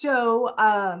 So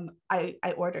I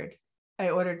ordered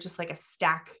just like a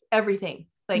stack, everything.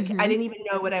 Like I didn't even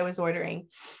know what I was ordering.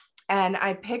 And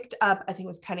I picked up, I think it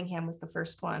was Cunningham was the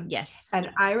first one. Yes. And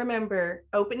I remember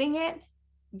opening it,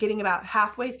 getting about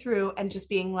halfway through, and just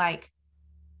being like,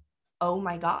 oh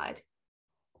my God,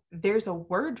 there's a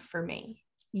word for me.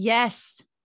 Yes,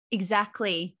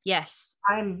 exactly. Yes.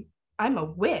 I'm a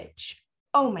witch.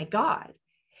 Oh my God.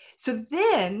 So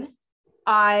then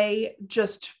I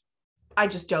just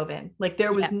dove in. Like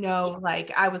there was no,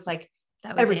 like, I was like,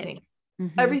 that was everything.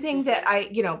 Everything that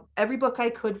every book I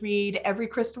could read, every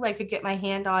crystal I could get my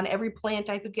hand on, every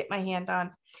plant I could get my hand on.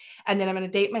 And then I'm going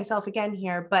to date myself again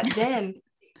here. But then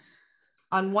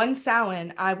on one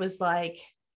Samhain, I was like,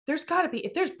 there's got to be,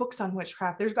 if there's books on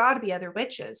witchcraft, there's got to be other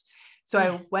witches. So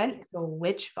I went to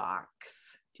Witch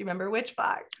Fox. Do you remember Witch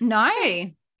Fox? No.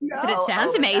 But it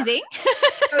sounds amazing.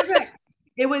 Okay.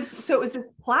 It was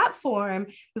this platform.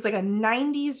 It was like a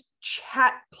 90s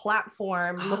chat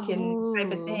platform looking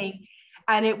type of thing.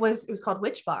 And it was called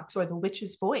Witch Fox, or the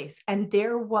Witch's Voice. And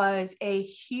there was a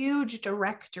huge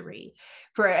directory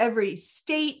for every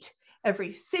state,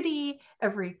 every city,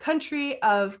 every country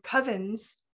of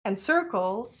covens and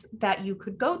circles that you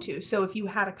could go to. So if you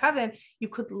had a coven, you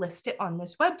could list it on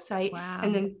this website. Wow.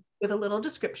 And then with a little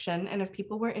description. And if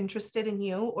people were interested in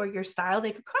you or your style,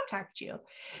 they could contact you.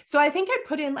 So I think I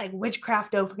put in like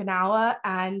witchcraft Okinawa,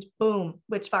 and boom,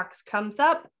 Witch Fox comes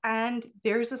up, and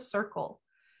there's a circle.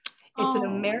 It's an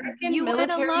American you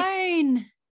military. Went alone.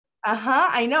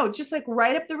 I know, just like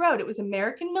right up the road. It was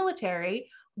American military,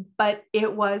 but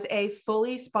it was a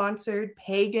fully sponsored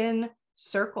pagan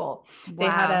circle. Wow. They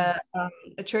had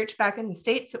a church back in the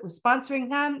States that was sponsoring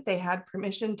them. They had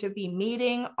permission to be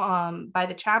meeting by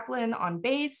the chaplain on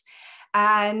base.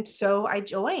 And so I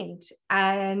joined,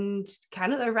 and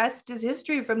kind of the rest is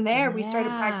history from there. Yeah. We started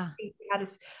practicing. We had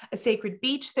a sacred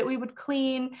beach that we would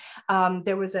clean.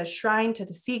 There was a shrine to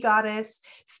the sea goddess.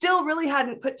 Still really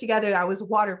hadn't put together I was a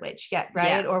water witch yet,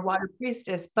 right? Yeah. Or water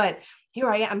priestess, but here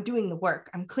I am, I'm doing the work.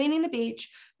 I'm cleaning the beach.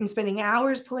 I'm spending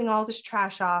hours pulling all this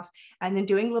trash off, and then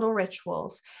doing little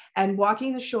rituals and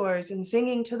walking the shores and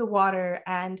singing to the water.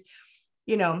 And,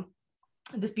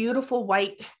 this beautiful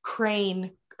white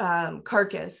crane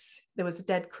carcass, there was a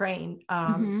dead crane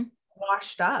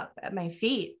washed up at my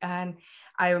feet. And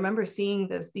I remember seeing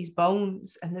these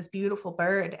bones and this beautiful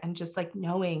bird, and just like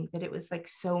knowing that it was like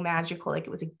so magical, like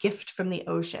it was a gift from the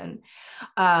ocean.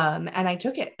 And I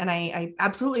took it, and I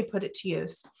absolutely put it to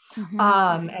use,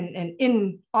 and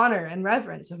in honor and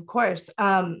reverence, of course.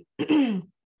 So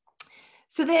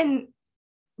then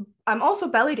I'm also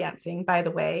belly dancing, by the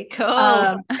way. Cool.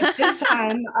 At this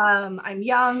time, I'm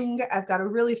young. I've got a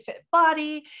really fit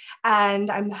body, and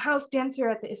I'm the house dancer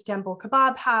at the Istanbul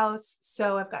Kebab House.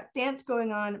 So I've got dance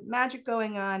going on, magic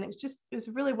going on. It was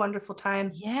a really wonderful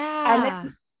time. Yeah. And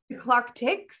then the clock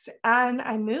ticks and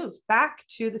I move back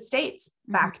to the States,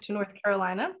 back to North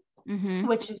Carolina,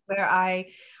 which is where I'm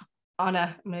going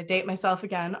to date myself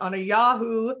again, on a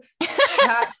Yahoo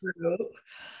chat group,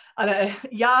 on a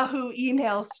Yahoo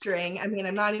email string. I mean,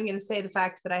 I'm not even going to say the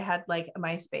fact that I had like a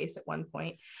MySpace at one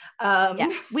point.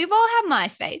 Yeah, we've all had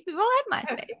MySpace. We've all had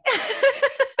MySpace.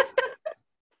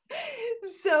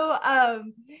 So,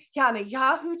 on a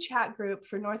Yahoo chat group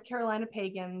for North Carolina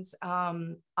pagans,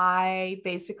 I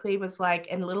basically was like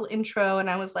in a little intro, and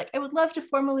I was like, I would love to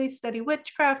formally study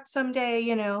witchcraft someday,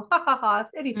 you know, if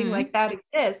anything like that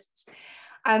exists.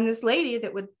 And this lady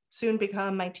that would soon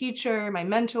become my teacher, my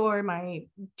mentor, my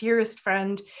dearest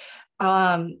friend,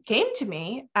 came to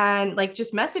me and like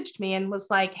just messaged me and was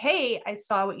like, hey, I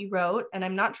saw what you wrote, and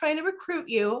I'm not trying to recruit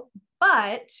you,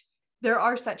 but there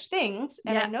are such things.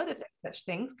 And I know that there's such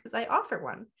things because I offer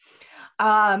one.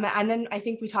 And then I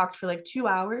think we talked for like 2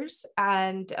 hours.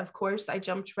 And of course I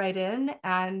jumped right in,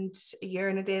 and a year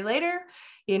and a day later,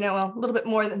 you know, well, a little bit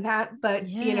more than that, but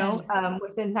you know,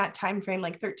 within that time frame,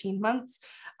 like 13 months,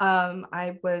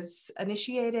 I was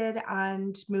initiated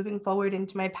and moving forward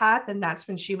into my path. And that's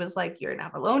when she was like, you're an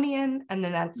Avalonian. And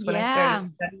then that's when I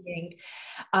started studying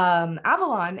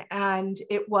Avalon. And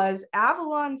it was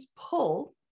Avalon's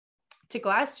pull to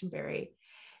Glastonbury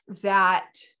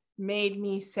that made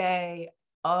me say,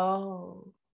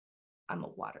 oh, I'm a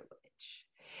water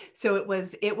witch. So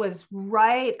it was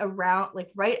right around, like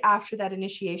right after that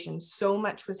initiation, so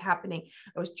much was happening.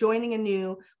 I was joining a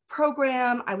new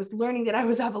program. I was learning that I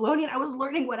was Avalonian. I was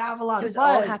learning what Avalon was.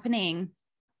 All happening.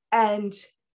 And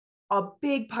a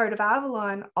big part of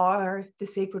Avalon are the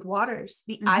sacred waters,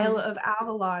 the Isle of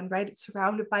Avalon, right? It's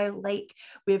surrounded by a lake.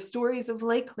 We have stories of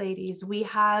lake ladies. We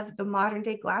have the modern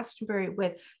day Glastonbury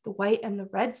with the white and the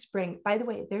red spring. By the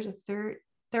way, there's a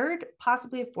third,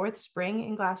 possibly a fourth spring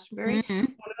in Glastonbury.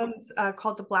 One of them's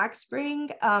called the Black Spring.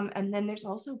 And then there's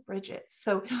also Bridget's.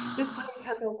 So this place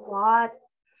has a lot,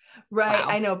 right? Wow.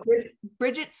 I know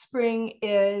Bridget's Spring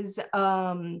is,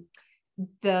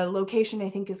 the location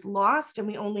I think is lost, and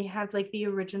we only have like the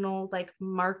original like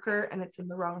marker, and it's in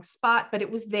the wrong spot, but it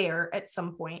was there at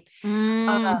some point.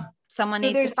 Someone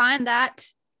needs to find that.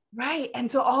 Right.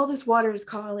 And so all this water is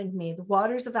calling me. The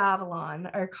waters of Avalon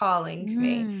are calling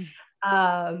me.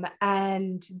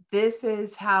 And this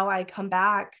is how I come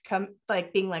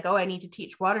like being like, oh, I need to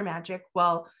teach water magic.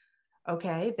 Well,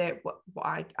 okay,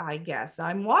 I guess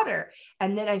I'm water.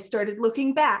 And then I started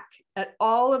looking back at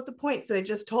all of the points that I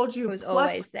just told you. It was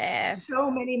always there. So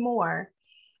many more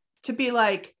to be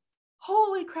like,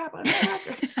 holy crap, I'm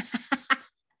water.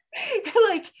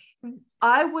 Like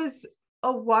I was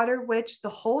a water witch the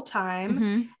whole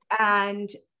time.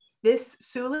 And this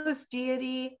Sulis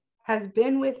deity has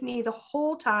been with me the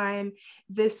whole time.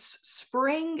 This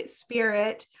spring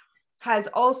spirit has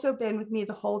also been with me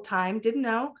the whole time. Didn't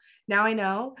know. Now I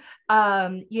know,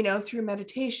 you know, through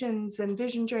meditations and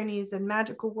vision journeys and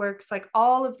magical works, like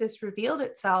all of this revealed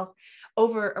itself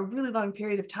over a really long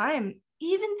period of time,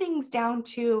 even things down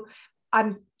to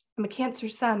I'm a Cancer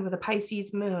sun with a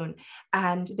Pisces moon,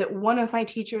 and that one of my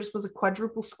teachers was a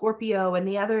quadruple Scorpio and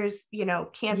the others, you know,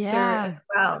 Cancer as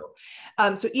well.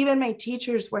 So even my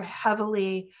teachers were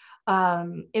heavily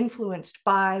influenced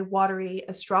by watery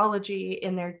astrology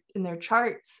in their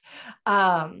charts.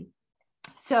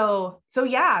 So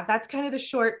yeah, that's kind of the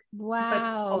short, but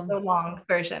also long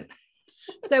version.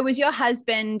 So was your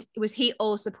husband, was he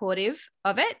all supportive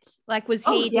of it? Like, did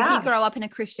he grow up in a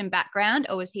Christian background,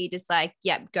 or was he just like,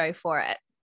 yep, go for it?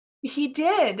 He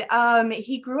did.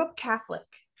 He grew up Catholic,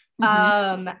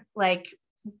 like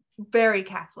very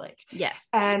Catholic. Yeah.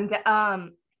 And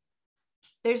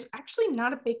there's actually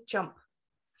not a big jump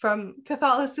from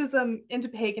Catholicism into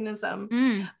paganism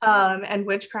and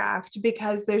witchcraft,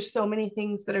 because there's so many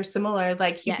things that are similar.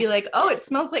 Like he'd be like, oh, it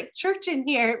smells like church in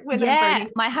here.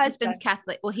 My husband's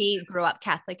Catholic. Well, he grew up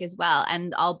Catholic as well,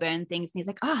 and I'll burn things and he's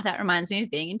like, oh, that reminds me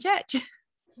of being in church.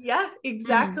 Yeah,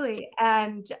 exactly.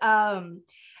 And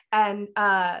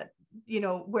you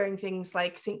know, wearing things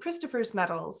like St. Christopher's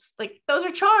medals, like those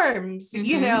are charms,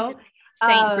 you know.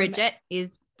 Saint Bridget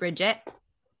is Bridget.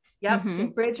 Yep,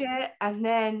 St. Bridget, and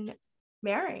then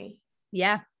Mary.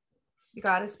 Yeah. The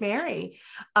goddess Mary.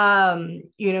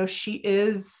 You know, she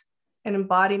is an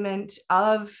embodiment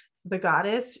of the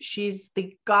goddess. She's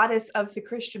the goddess of the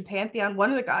Christian pantheon,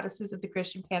 one of the goddesses of the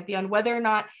Christian pantheon. Whether or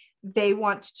not they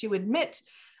want to admit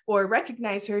or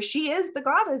recognize her, she is the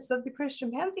goddess of the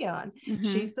Christian pantheon.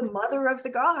 She's the mother of the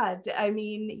god. I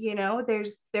mean, you know, there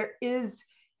is,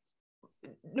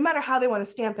 no matter how they want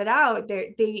to stamp it out,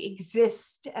 they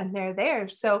exist and they're there.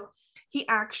 So he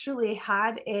actually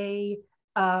had a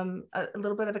a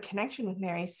little bit of a connection with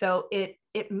Mary. So it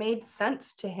made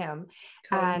sense to him.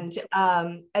 Cool. And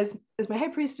as my high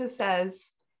priestess says,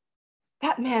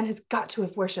 that man has got to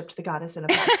have worshipped the goddess in a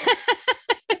past life.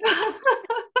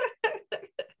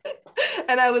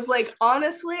 And I was like,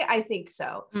 honestly, I think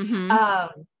so.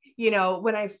 You know,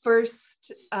 when I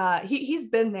first, he's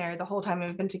been there the whole time.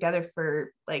 We've been together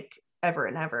for like ever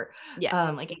and ever.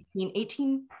 Like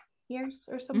 18 years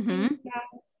or something now.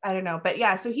 I don't know. But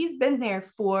yeah, so he's been there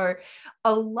for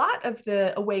a lot of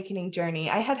the awakening journey.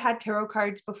 I had tarot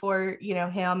cards before, you know,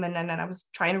 him. And then I was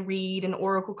trying to read and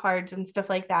oracle cards and stuff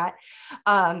like that.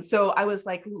 So I was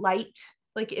like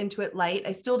into it light.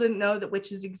 I still didn't know that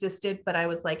witches existed, but I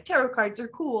was like, tarot cards are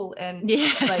cool. And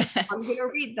like, I'm going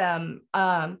to read them.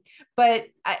 But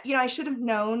you know, I should have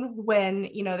known when,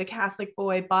 you know, the Catholic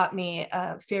boy bought me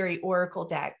a fairy oracle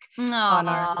deck on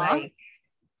our, like, I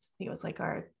think it was like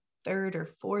our third or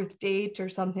fourth date or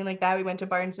something like that. We went to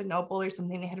Barnes and Noble or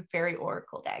something. They had a fairy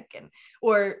oracle deck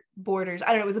or Borders. I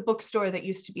don't know. It was a bookstore that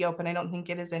used to be open. I don't think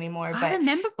it is anymore. But I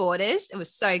remember Borders. It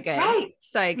was so good. Right.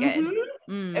 So good.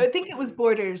 I think it was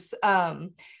Borders.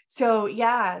 So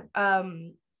yeah.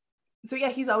 So yeah,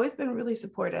 he's always been really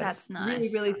supportive. That's nice.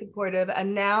 Really, really supportive.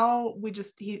 And now we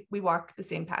walk the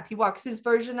same path. He walks his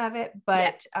version of it,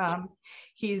 but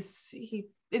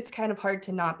it's kind of hard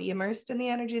to not be immersed in the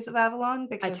energies of Avalon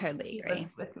because I totally agree. He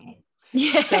lives with me.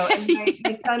 Yeah. So and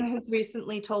my son has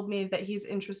recently told me that he's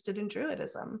interested in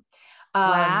Druidism.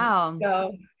 Wow.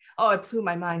 So, it blew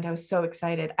my mind. I was so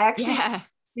excited. I actually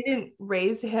didn't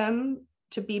raise him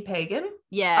to be pagan.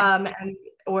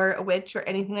 Or a witch or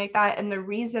anything like that. And the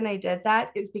reason I did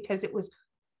that is because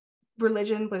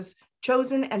religion was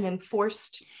chosen and then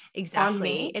forced on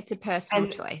me. It's a personal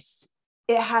choice.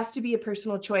 It has to be a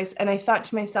personal choice. And I thought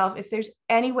to myself, if there's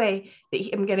any way that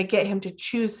I'm going to get him to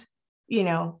choose, you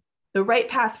know, the right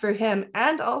path for him,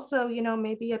 and also, you know,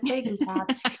 maybe a pagan path,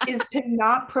 is to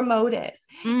not promote it,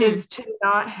 is to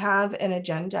not have an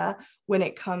agenda when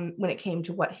it came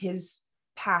to what his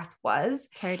path was.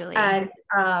 Totally. And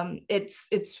it's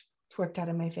worked out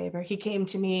in my favor. He came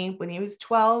to me when he was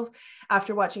 12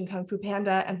 after watching Kung Fu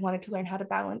Panda and wanted to learn how to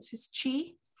balance his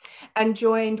chi, and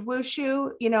joined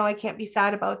Wushu. You know, I can't be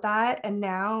sad about that. And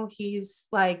now he's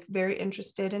like very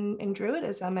interested in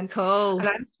Druidism. And cool. And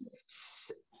I'm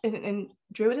in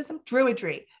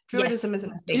druidry. Druidism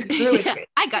isn't a thing. Druidry.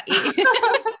 I got you.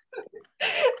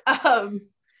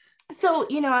 So,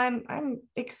 you know, I'm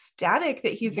ecstatic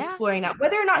that he's exploring that.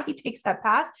 Whether or not he takes that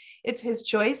path, it's his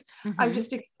choice. I'm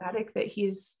just ecstatic that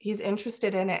he's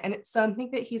interested in it, and it's something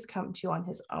that he's come to on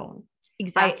his own.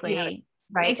 Exactly.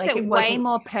 Right. Makes it way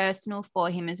more personal for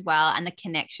him as well, and the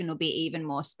connection will be even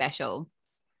more special.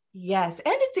 Yes.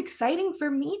 And it's exciting for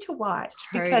me to watch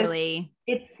because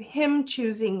it's him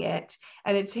choosing it,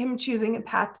 and it's him choosing a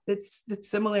path that's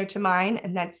similar to mine.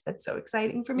 And that's so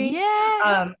exciting for me.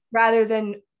 Yeah. Rather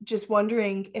than just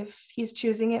wondering if he's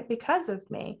choosing it because of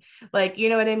me. Like, you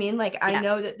know what I mean? Like, I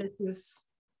know that this is,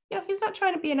 you know, he's not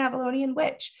trying to be an Avalonian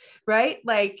witch, right?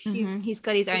 Like he's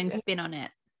got his own spin on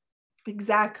it.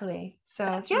 Exactly. So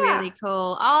that's really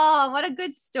cool. Oh, what a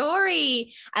good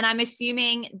story. And I'm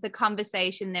assuming the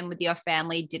conversation then with your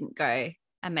family didn't go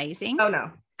amazing. Oh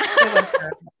no.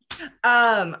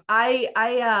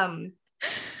 I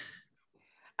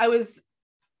was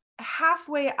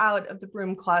halfway out of the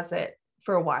broom closet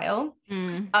for a while.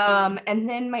 And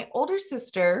then my older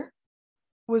sister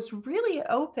was really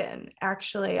open.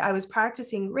 Actually, I was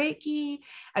practicing Reiki,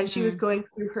 and she was going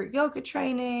through her yoga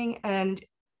training, and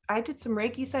I did some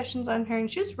Reiki sessions on her,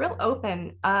 and she was real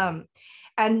open. And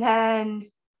then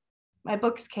my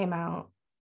books came out.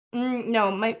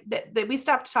 We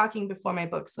stopped talking before my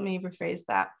books. Let me rephrase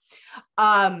that.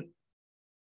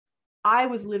 I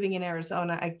was living in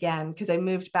Arizona again because I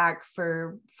moved back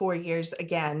for 4 years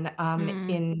again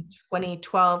in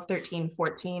 2012, 13,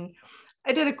 14.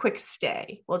 I did a quick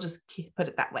stay. We'll just put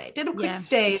it that way. I did a quick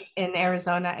stay in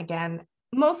Arizona again.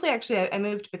 Mostly, actually, I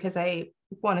moved because I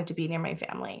wanted to be near my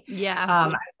family.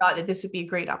 I thought that this would be a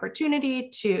great opportunity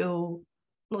to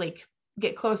like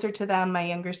get closer to them. My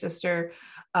younger sister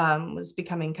was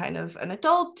becoming kind of an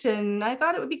adult, and I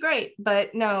thought it would be great,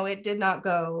 but no, it did not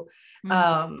go.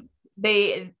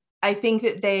 I think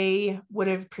that they would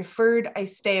have preferred I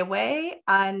stay away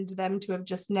and them to have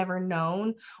just never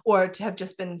known, or to have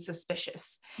just been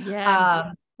suspicious.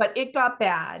 But it got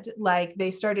bad. Like, they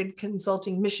started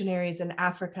consulting missionaries in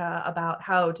Africa about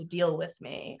how to deal with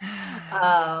me.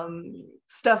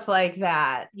 Stuff like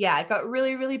that. Yeah, it got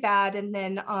really, really bad. And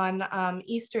then on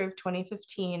Easter of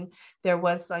 2015, there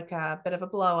was like a bit of a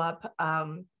blow up.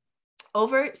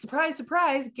 over, surprise,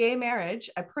 surprise, gay marriage.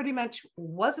 I pretty much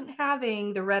wasn't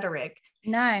having the rhetoric.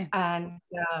 No. And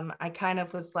I kind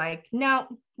of was like, no,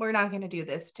 we're not going to do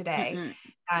this today. Mm-mm.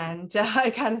 And I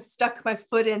kind of stuck my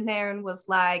foot in there and was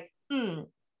like,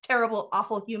 terrible,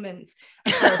 awful humans.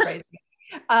 I'm paraphrasing.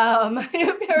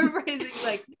 Paraphrasing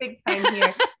like big time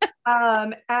here.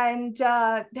 And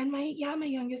then my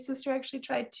youngest sister actually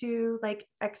tried to like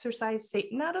exorcise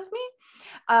Satan out of me.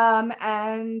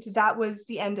 And that was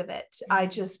the end of it. I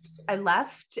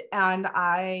left and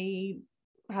I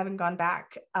haven't gone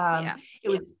back.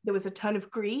 There was a ton of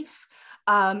grief.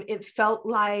 It felt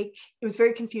like, it was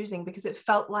very confusing because it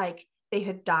felt like they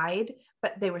had died,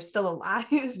 but they were still alive.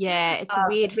 Yeah, it's a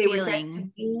weird they feeling. Were dead to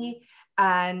me.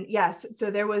 And yes,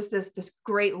 so there was this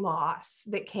great loss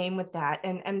that came with that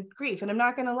and grief. And I'm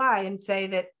not going to lie and say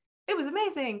that it was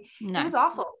amazing. No. It was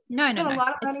awful. No. It's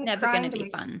never going to be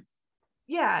fun.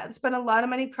 Yeah, spent a lot of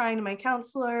money crying to my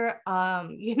counselor.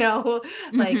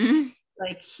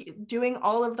 Like doing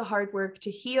all of the hard work to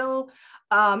heal.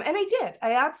 And I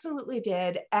absolutely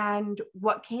did. And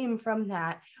what came from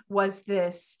that was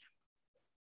this,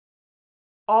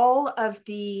 all of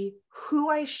the who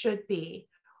I should be,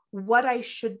 what I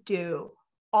should do,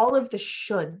 all of the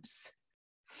shoulds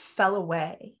fell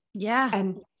away. Yeah.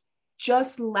 And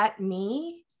just let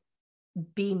me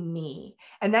be me.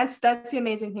 And that's the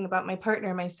amazing thing about my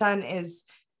partner, my son, is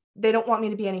they don't want me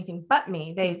to be anything but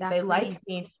me. They like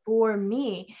me for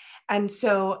me. And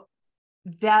so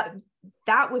that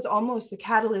was almost the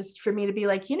catalyst for me to be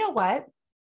like, you know what?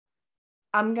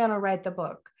 I'm going to write the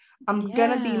book. I'm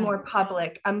going to be more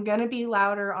public. I'm going to be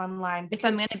louder online. If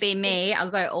I'm going to be me, I'll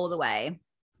go all the way.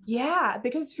 Yeah.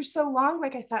 Because for so long,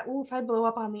 like I thought, if I blow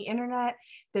up on the internet,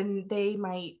 then they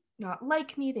might not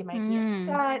like me. They might be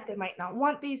upset. They might not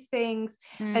want these things.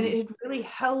 And it had really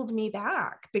held me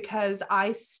back because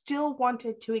I still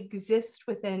wanted to exist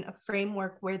within a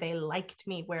framework where they liked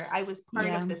me, where I was part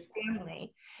of this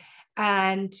family.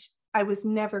 And I was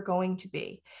never going to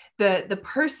be. The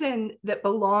person that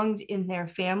belonged in their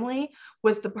family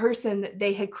was the person that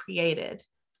they had created.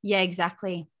 Yeah,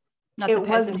 exactly. Not the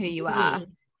person who you are.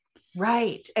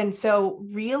 Right. And so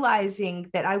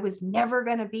realizing that I was never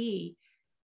going to be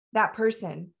that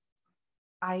person,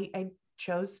 I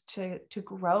chose to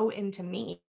grow into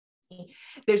me.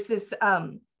 There's this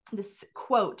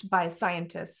quote by a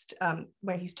scientist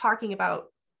where he's talking about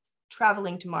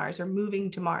traveling to Mars or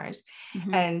moving to Mars.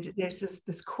 And there's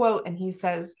this quote, and he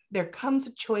says, there comes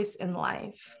a choice in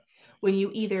life when you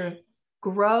either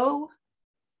grow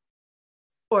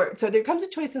there comes a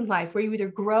choice in life where you either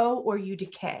grow or you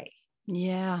decay.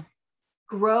 Yeah.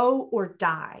 Grow or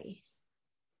die.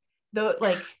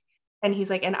 And he's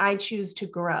like, and I choose to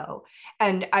grow.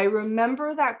 And I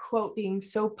remember that quote being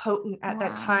so potent at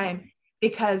that time,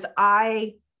 because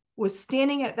I was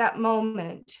standing at that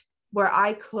moment where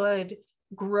I could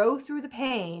grow through the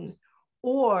pain,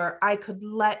 or I could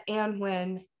let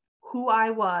Annwyn, who I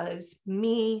was,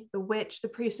 me, the witch, the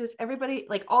priestess, everybody,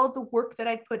 like all of the work that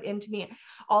I'd put into me,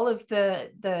 all of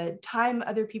the time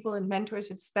other people and mentors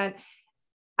had spent,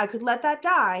 I could let that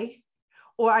die,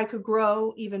 or I could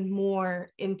grow even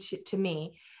more into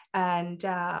me. And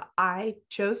I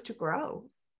chose to grow.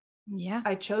 Yeah.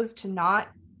 I chose to not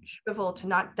shrivel, to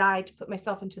not die, to put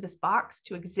myself into this box,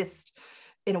 to exist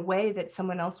in a way that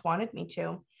someone else wanted me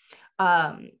to.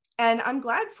 And I'm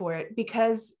glad for it,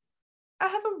 because I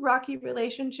have a rocky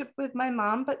relationship with my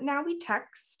mom, but now we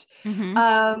text.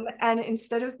 And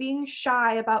instead of being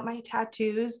shy about my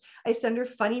tattoos, I send her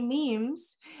funny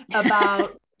memes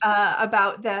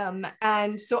about them.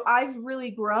 And so I've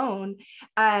really grown,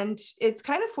 and it's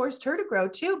kind of forced her to grow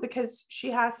too, because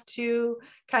she has to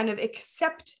kind of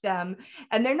accept them.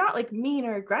 And they're not like mean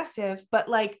or aggressive, but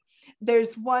like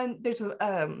there's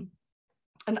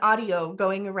an audio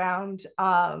going around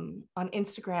on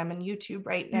Instagram and YouTube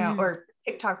right now, or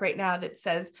TikTok right now, that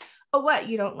says, oh, what,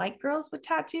 you don't like girls with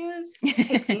tattoos?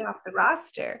 Take me off the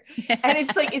roster. And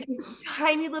it's like, it's this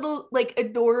tiny little, like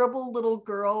adorable little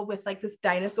girl with like this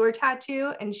dinosaur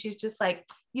tattoo. And she's just like,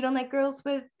 you don't like girls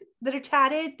that are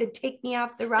tatted? Then take me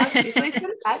off the roster. So I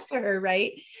sent that to her,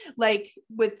 right? Like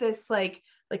with this, like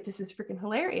this is freaking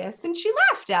hilarious. And she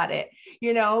laughed at it,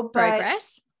 but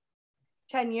Progress.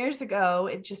 10 years ago,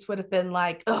 it just would have been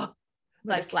like, oh,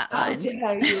 like how flatlined.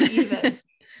 dare you even.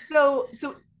 So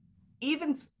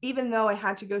even though I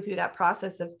had to go through that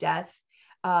process of death,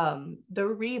 the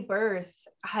rebirth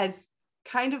has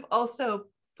kind of also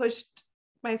pushed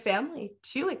my family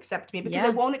to accept me, because I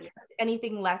won't accept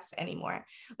anything less anymore.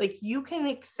 Like, you can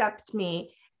accept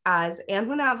me as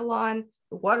Annwyn Avalon,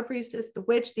 the water priestess, the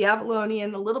witch, the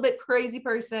Avalonian, the little bit crazy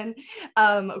person,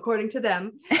 according to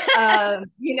them.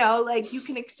 You know, like you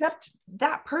can accept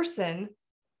that person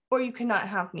or you cannot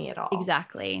have me at all.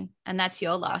 Exactly. And that's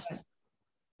your loss.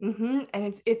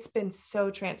 And it's been so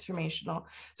transformational.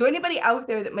 So anybody out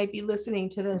there that might be listening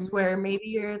to this, where maybe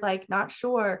you're like not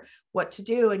sure what to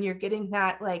do, and you're getting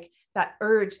that like that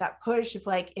urge, that push of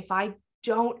like, if I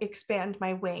don't expand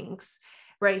my wings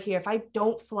right here, if I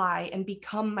don't fly and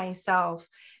become myself,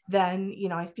 then, you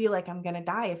know, I feel like I'm going to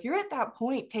die. If you're at that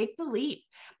point, take the leap,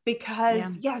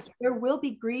 because yes, there will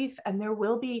be grief and there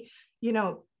will be, you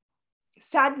know,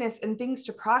 sadness and things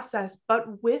to process,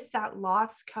 but with that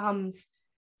loss comes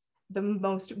the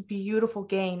most beautiful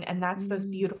gain, and that's those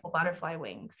beautiful butterfly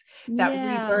wings that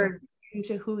rebirth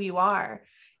into who you are.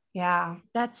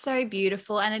 That's so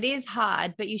beautiful. And it is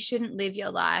hard, but you shouldn't live your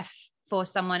life for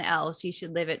someone else. You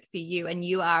should live it for you, and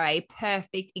you are a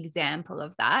perfect example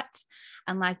of that.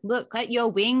 And like, look at your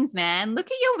wings, man. Look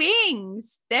at your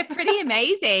wings. They're pretty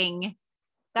amazing.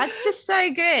 That's just so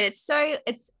good.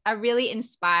 It's a really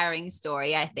inspiring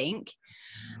story, I think.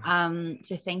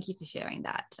 So thank you for sharing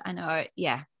that. I know,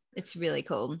 it's really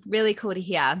cool to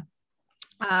hear.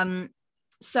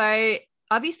 So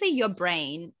obviously your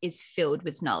brain is filled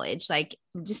with knowledge. Like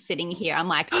just sitting here, I'm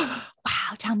like, oh,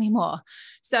 wow, tell me more.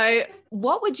 So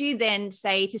what would you then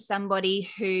say to somebody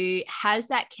who has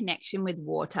that connection with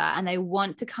water and they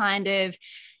want to kind of,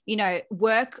 you know,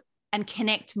 work and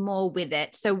connect more with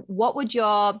it? So what would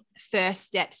your first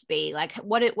steps be? Like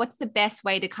what's the best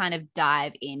way to kind of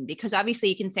dive in? Because obviously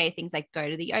you can say things like go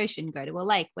to the ocean, go to a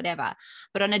lake, whatever,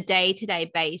 but on a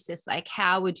day-to-day basis, like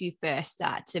how would you first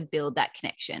start to build that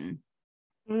connection?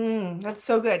 That's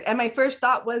so good. And my first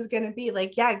thought was going to be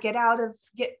like, get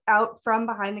out from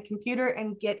behind the computer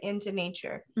and get into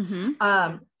nature.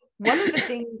 One of the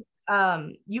things,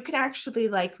 you can actually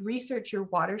like research your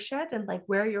watershed and like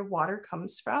where your water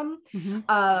comes from.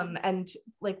 And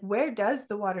like, where does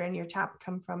the water in your tap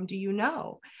come from? Do you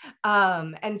know?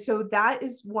 And so that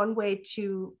is one way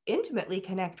to intimately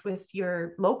connect with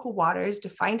your local waters, to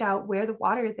find out where the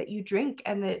water that you drink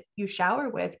and that you shower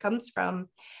with comes from.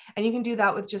 And you can do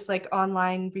that with just like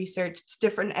online research. It's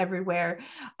different everywhere.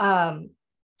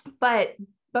 But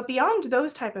beyond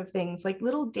those type of things, like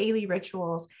little daily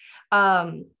rituals,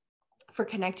 for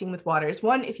connecting with waters.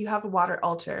 One, if you have a water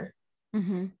altar,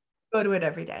 go to it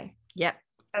every day.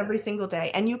 Every single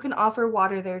day. And you can offer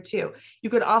water there too. You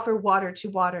could offer water to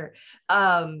water,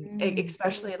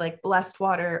 especially like blessed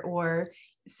water or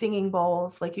singing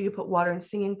bowls. Like you could put water in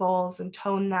singing bowls and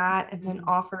tone that, and then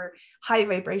offer high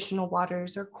vibrational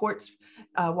waters or quartz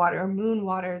water or moon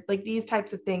water, like these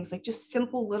types of things, like just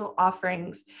simple little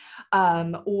offerings,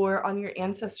 or on your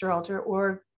ancestor altar,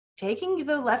 or taking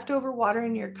the leftover water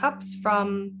in your cups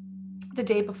from the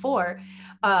day before.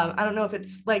 I don't know if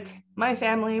it's like my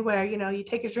family where, you know, you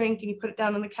take a drink and you put it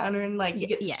down on the counter and like you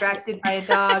get distracted by a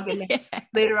dog, and then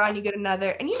later on you get another,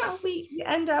 and you know, we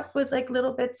end up with like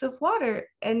little bits of water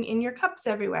and in your cups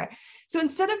everywhere. So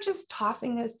instead of just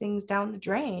tossing those things down the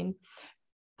drain,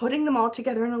 putting them all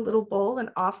together in a little bowl and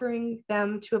offering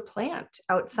them to a plant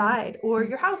outside or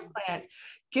your house plant,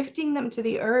 gifting them to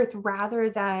the earth rather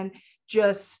than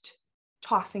just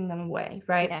tossing them away,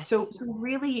 right? So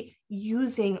really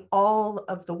using all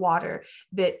of the water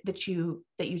that you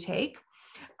take.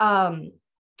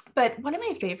 But one of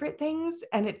my favorite things,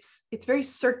 and it's very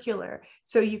circular,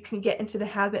 so you can get into the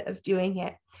habit of doing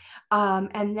it,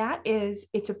 and that is,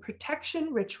 it's a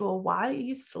protection ritual while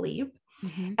you sleep.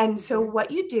 And so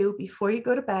what you do before you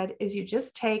go to bed is you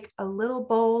just take a little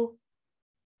bowl,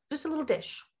 just a little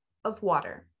dish of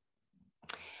water.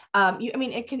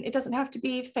 It doesn't have to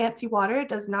be fancy water. It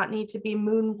does not need to be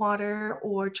moon water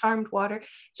or charmed water.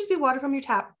 Just be water from your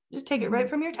tap. Just take it right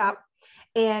from your tap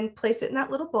and place it in that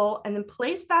little bowl, and then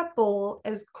place that bowl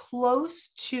as close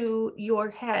to your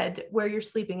head where you're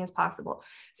sleeping as possible.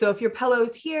 So if your pillow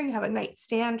is here, you have a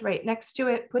nightstand right next to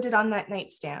it, put it on that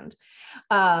nightstand.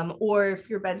 Or if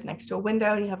your bed's next to a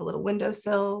window and you have a little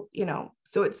windowsill, you know,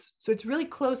 so it's really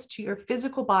close to your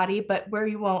physical body, but where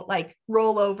you won't like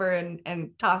roll over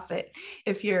and toss it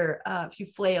if you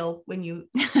flail when you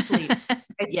sleep.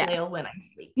 I flail when I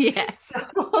sleep.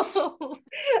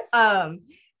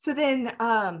 So then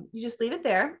you just leave it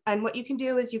there. And what you can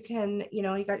do is you can, you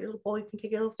know, you got your little bowl, you can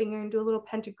take your little finger and do a little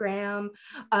pentagram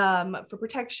for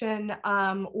protection,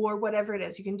 or whatever it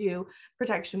is. You can do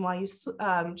protection while you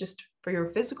just for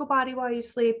your physical body while you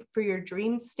sleep, for your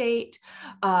dream state,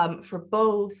 for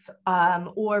both,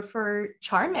 or for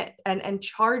charm it and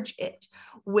charge it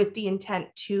with the intent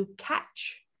to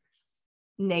catch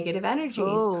negative energies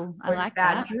Oh, I or like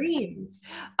bad that. dreams.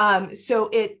 So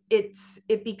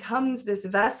it becomes this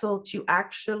vessel to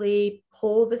actually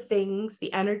pull the things,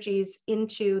 the energies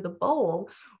into the bowl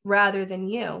rather than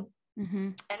you. Mm-hmm.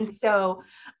 And so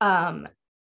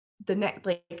the next,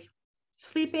 like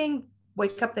sleeping,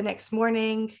 wake up the next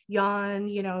morning, yawn,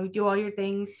 do all your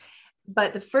things.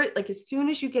 But the first, like as soon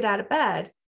as you get out of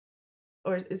bed,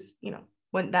 or is,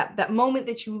 when that moment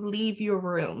that you leave your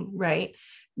room, right?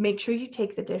 Make sure you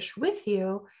take the dish with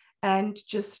you and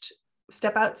just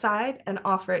step outside and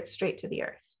offer it straight to the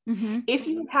earth. Mm-hmm. If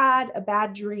you had a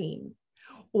bad dream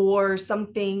or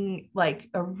something like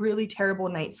a really terrible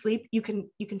night's sleep, you can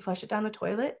flush it down the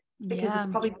toilet, because it's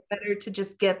probably better to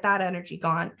just get that energy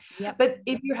gone. Yep. But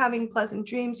if you're having pleasant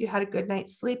dreams, you had a good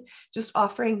night's sleep, just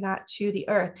offering that to the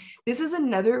earth. This is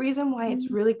another reason why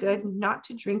it's really good not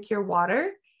to drink your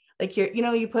water. Like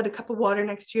you put a cup of water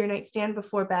next to your nightstand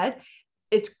before bed.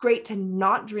 It's great to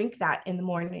not drink that in the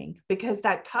morning, because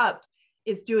that cup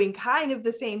is doing kind of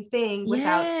the same thing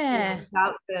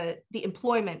without the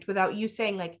employment, without you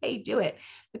saying like, hey, do it.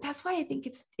 But that's why I think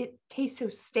it tastes so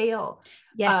stale.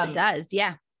 Yes, it does.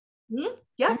 Yeah.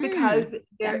 Yeah, because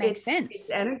that makes it's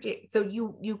sense. energy. So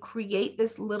you create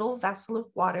this little vessel of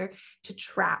water to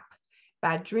trap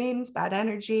bad dreams, bad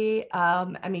energy.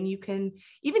 I mean, you can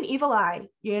even evil eye,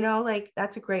 like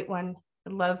that's a great one. I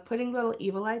love putting little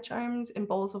evil eye charms in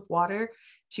bowls of water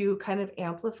to kind of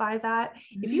amplify that.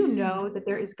 If you know that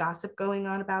there is gossip going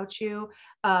on about you,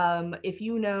 if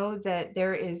you know that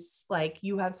there is like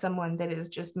you have someone that is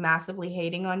just massively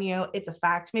hating on you, it's a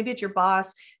fact. Maybe it's your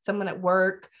boss, someone at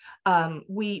work.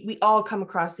 We all come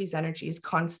across these energies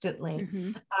constantly.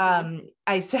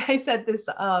 I said this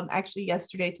actually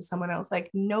yesterday to someone else, like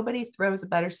nobody throws a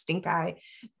better stink eye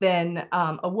than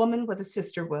a woman with a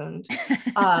sister wound.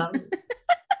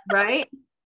 Right?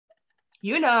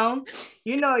 You know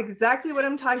exactly what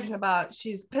I'm talking about.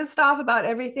 She's pissed off about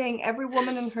everything. Every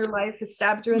woman in her life has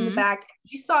stabbed her in the back.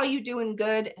 She saw you doing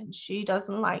good and she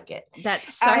doesn't like it.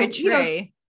 That's so true.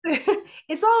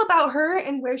 It's all about her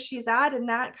and where she's at and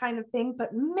that kind of thing.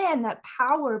 But man, that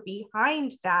power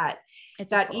behind that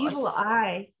evil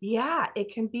eye, yeah,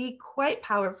 it can be quite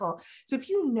powerful. So if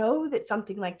you know that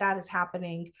something like that is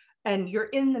happening and you're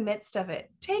in the midst of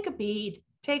it, take a bead.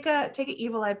 Take an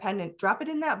evil eye pendant, drop it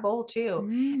in that bowl too,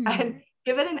 and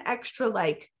give it an extra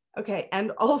okay,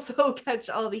 and also catch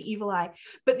all the evil eye.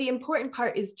 But the important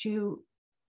part is to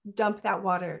dump that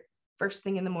water first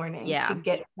thing in the morning to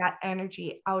get that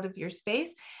energy out of your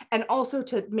space, and also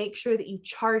to make sure that you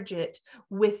charge it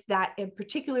with that in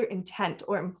particular intent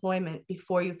or employment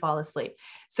before you fall asleep,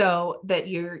 so that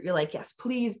you're like, yes,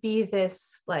 please be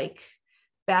this like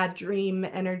bad dream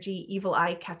energy, evil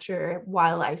eye catcher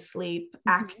while I sleep,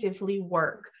 actively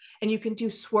work. And you can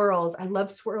do swirls. I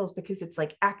love swirls because it's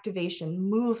like activation,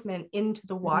 movement into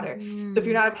the water. So if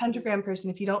you're not a pentagram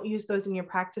person, if you don't use those in your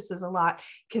practices a lot,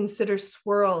 consider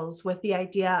swirls with the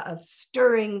idea of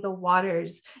stirring the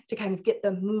waters to kind of get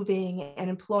them moving and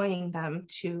employing them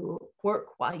to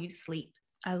work while you sleep.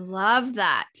 I love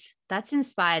that. That's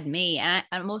inspired me. And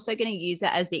I'm also going to use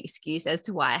it as the excuse as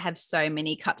to why I have so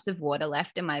many cups of water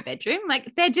left in my bedroom.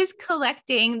 Like they're just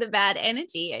collecting the bad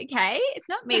energy. Okay. It's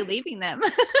not me leaving them.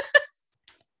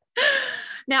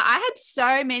 Now, I had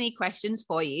so many questions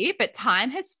for you, but time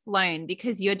has flown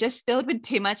because you're just filled with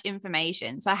too much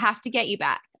information. So I have to get you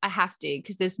back. I have to,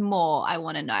 because there's more I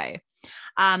want to know.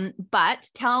 But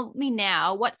tell me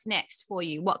now, what's next for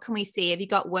you? What can we see? Have you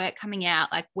got work coming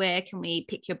out? Like, where can we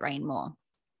pick your brain more?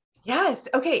 Yes.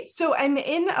 Okay. So I'm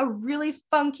in a really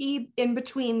funky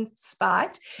in-between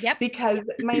spot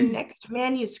because my next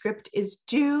manuscript is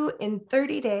due in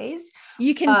 30 days.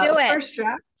 You can do it.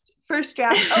 First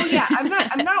draft. Oh yeah.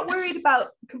 I'm not worried about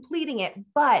completing it,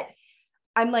 but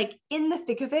I'm like in the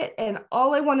thick of it and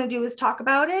all I want to do is talk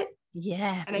about it.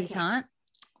 Yeah. And I can't.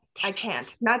 I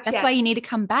can't. Not That's yet. why you need to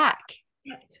come back.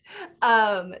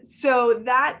 So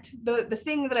that the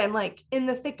thing that I'm like in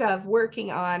the thick of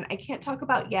working on, I can't talk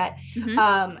about yet.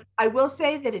 I will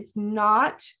say that it's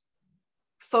not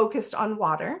focused on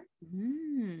water,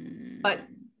 but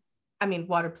I mean,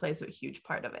 water plays a huge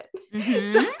part of it.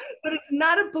 But it's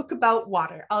not a book about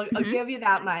water. I'll give you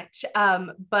that much.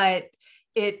 But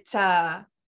it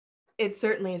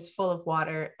certainly is full of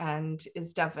water and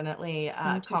is definitely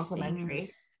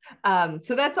complementary.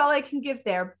 So that's all I can give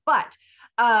there. But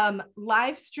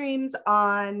live streams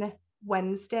on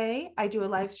Wednesday. I do a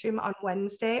live stream on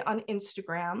Wednesday on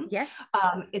Instagram. Yes.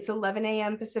 It's 11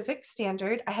 a.m. Pacific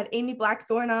Standard. I had Amy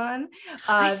Blackthorne on.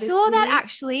 I saw that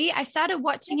actually. I started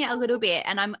watching it a little bit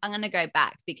and I'm going to go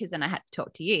back because then I had to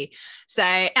talk to you. So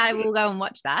I will go and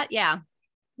watch that. Yeah.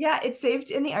 Yeah, it's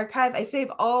saved in the archive. I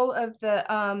save all of the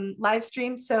live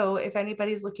streams. So if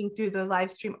anybody's looking through the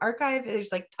live stream archive,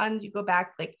 there's like tons. You go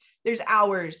back, like there's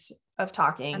hours of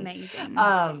talking. Amazing.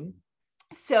 I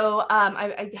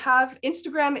have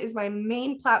Instagram is my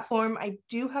main platform. I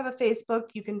do have a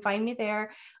Facebook. You can find me there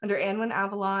under Annwyn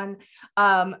Avalon.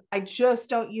 I just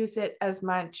don't use it as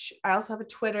much. I also have a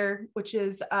Twitter, which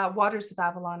is Waters of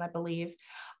Avalon, I believe.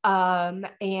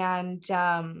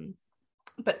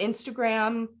 But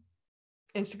Instagram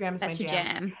is That's my your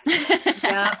jam.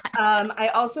 jam. I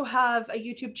also have a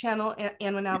YouTube channel,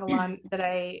 Annwyn Avalon, that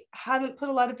I haven't put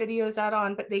a lot of videos out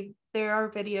on, but there are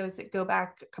videos that go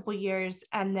back a couple years.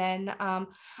 And then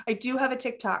I do have a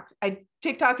TikTok.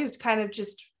 TikTok is kind of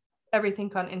just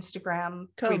everything on Instagram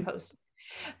repost.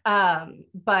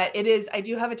 But I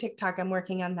do have a TikTok. I'm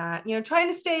working on that, trying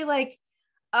to stay like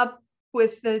up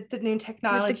with the new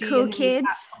technology, with the cool and kids.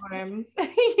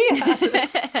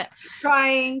 Yeah.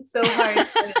 Trying so hard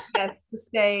to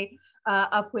stay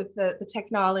up with the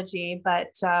technology,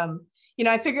 but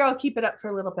I figure I'll keep it up for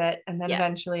a little bit, and then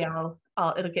eventually it'll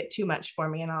get too much for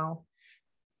me, and I'll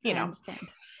I understand.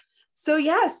 So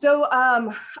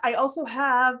I also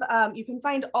have you can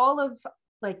find all of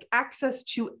like access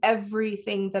to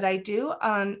everything that I do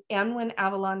on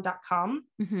annwynavalon.com.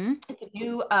 Mm-hmm. It's a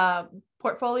new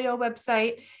portfolio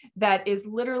website that is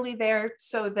literally there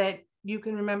so that you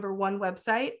can remember one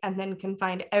website and then can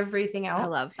find everything else. I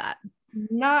love that.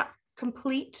 Not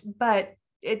complete, but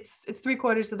it's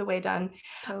 3/4 of the way done.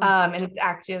 Cool. And it's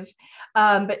active.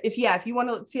 But if you want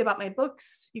to see about my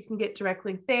books, you can get direct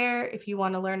link there. If you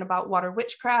want to learn about water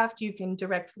witchcraft, you can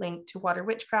direct link to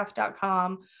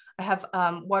waterwitchcraft.com. I have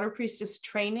water priestess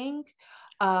training.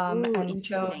 And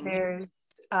so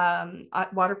there's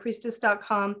at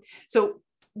waterpriestess.com. So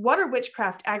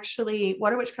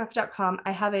waterwitchcraft.com,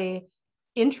 I have a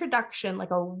introduction,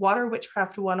 like a water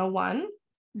witchcraft 101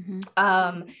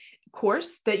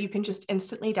 course that you can just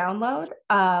instantly download.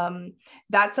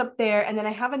 That's up there. And then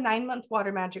I have a 9-month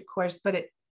water magic course, but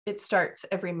it starts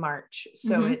every March.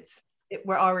 So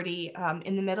we're already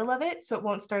in the middle of it, so it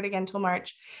won't start again till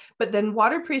March. But then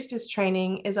Water Priestess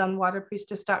training is on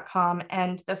waterpriestess.com,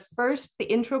 and the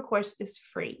intro course is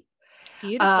free.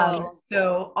 Beautiful.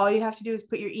 So all you have to do is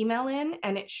put your email in,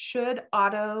 and it should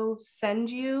auto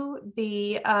send you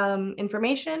the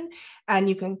information, and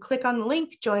you can click on the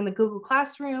link, join the Google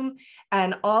Classroom,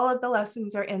 and all of the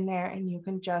lessons are in there, and you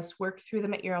can just work through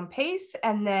them at your own pace.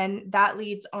 And then that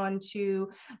leads on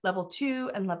to level 2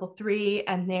 and level 3,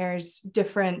 and there's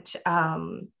different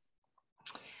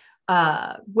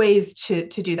ways to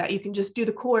do that. You can just do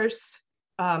the course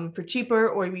for cheaper,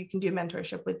 or you can do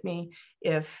mentorship with me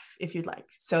if you'd like.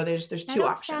 So there's 2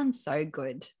 options. Sounds so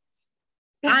good.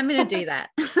 I'm going to do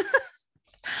that.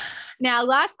 Now,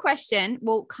 last question.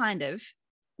 Well, kind of.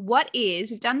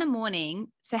 We've done the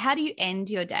morning. So how do you end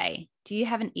your day? Do you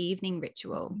have an evening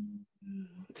ritual?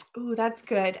 Oh, that's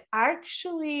good.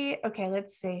 Actually, okay,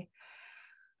 let's see.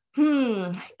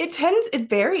 It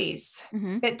varies.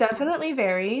 It definitely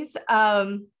varies.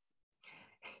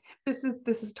 This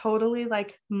is totally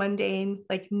like mundane,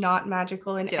 like not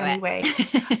magical in any way.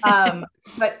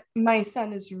 But my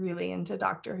son is really into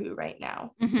Doctor Who right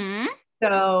now.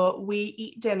 So we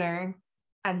eat dinner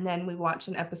and then we watch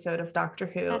an episode of Doctor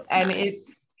Who. That's and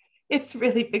nice. It's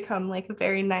really become like a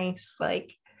very nice,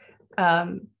 like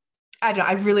I don't know,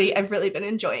 I've really been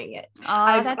enjoying it.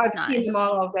 I've nice. Seen them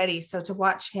all already. So to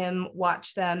watch him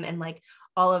watch them, and like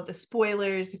all of the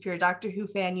spoilers, if you're a Doctor Who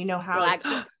fan, you know how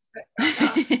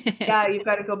yeah, you've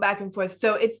got to go back and forth.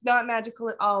 So it's not magical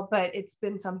at all, but it's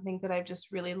been something that I've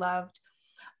just really loved.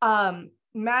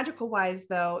 Magical wise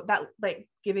though, that like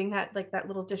giving that like that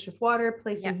little dish of water,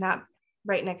 placing that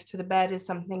right next to the bed is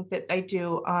something that I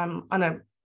do on a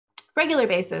regular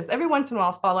basis. Every once in a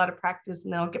while I'll fall out of practice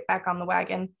and then I'll get back on the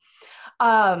wagon.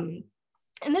 In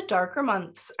the darker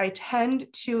months, I tend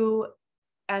to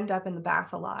end up in the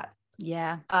bath a lot.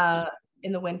 Yeah.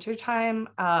 In the winter time,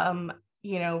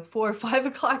 4 or 5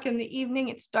 o'clock in the evening,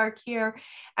 it's dark here.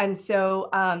 And so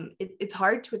it's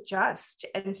hard to adjust.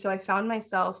 And so I found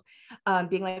myself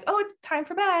being like, oh, it's time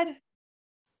for bed.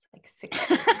 It's like 6.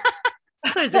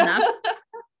 Close enough.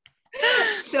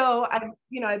 So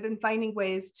I've been finding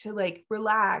ways to like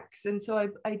relax. And so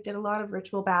I did a lot of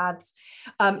ritual baths.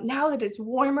 Now that it's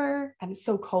warmer, and it's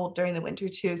so cold during the winter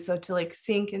too. So to like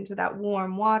sink into that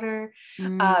warm water.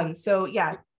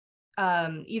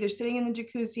 Either sitting in the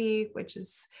jacuzzi, which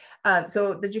is,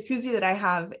 so the jacuzzi that I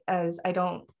have, as I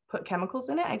don't put chemicals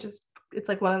in it. It's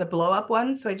like one of the blow up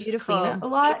ones. So I just clean it a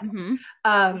lot.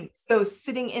 So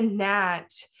sitting in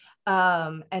that,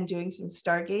 and doing some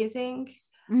stargazing.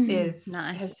 has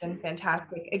Nice. been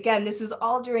fantastic. Again, this is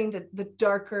all during the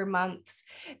darker months.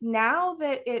 Now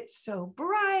that it's so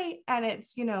bright and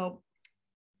it's,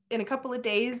 in a couple of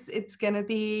days, it's going to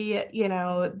be,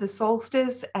 the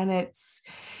solstice, and it's,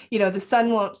 the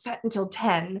sun won't set until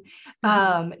 10.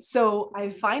 So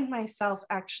I find myself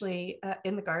actually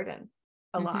in the garden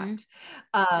a lot,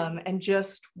 and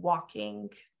just walking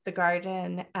the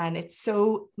garden, and it's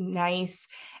so nice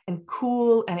and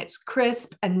cool, and it's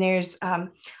crisp, and there's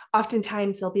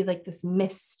oftentimes there'll be like this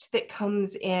mist that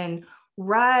comes in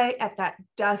right at that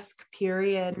dusk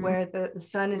period where the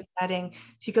sun is setting,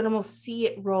 so you can almost see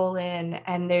it roll in,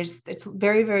 and it's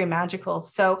very, very magical.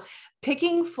 So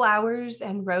picking flowers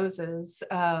and roses,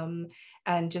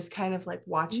 and just kind of like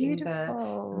watching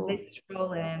the mist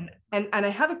roll in, and I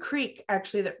have a creek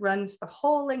actually that runs the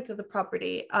whole length of the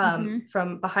property,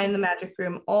 from behind the magic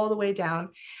room all the way down,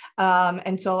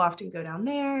 and so I'll often go down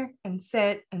there and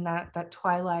sit in that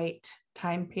twilight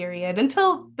time period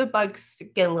until the bugs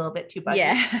get a little bit too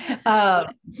buggy.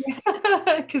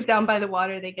 Because down by the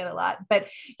water they get a lot. But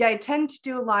yeah, I tend to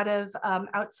do a lot of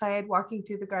outside walking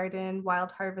through the garden,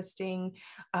 wild harvesting,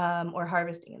 or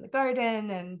harvesting in the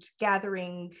garden and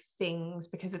gathering things,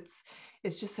 because it's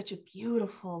just such a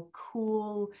beautiful,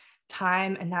 cool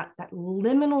time, and that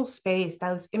liminal space,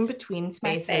 those in between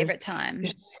spaces, my favorite time.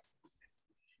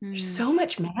 There's so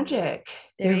much magic.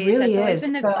 There is. Really it's always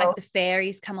is. when like the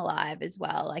fairies come alive as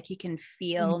well. Like you can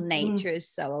feel nature is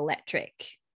so electric.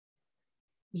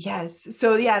 Yes.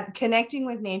 So yeah, connecting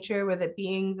with nature, with it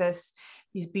being this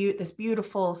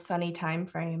beautiful sunny time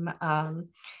frame,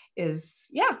 that's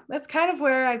kind of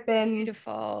where I've been.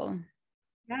 Beautiful.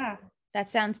 Yeah.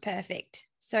 That sounds perfect.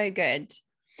 So good.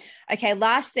 Okay,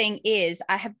 last thing is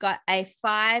I have got a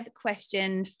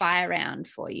 5-question fire round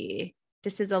for you.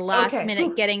 Just as a last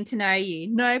minute getting to know you.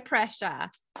 No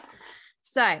pressure.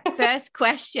 So first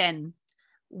question,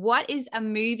 what is a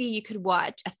movie you could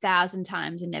watch 1,000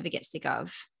 times and never get sick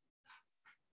of?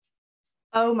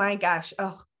 Oh my gosh.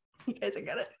 Oh, you guys are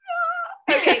gonna.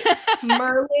 Okay.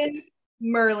 Merlin,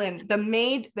 the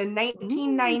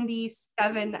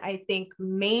 1997, I think,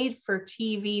 made for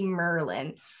TV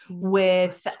Merlin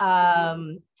with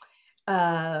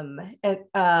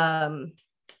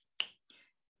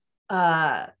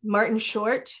Martin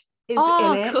Short is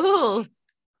in it. Cool.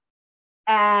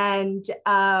 And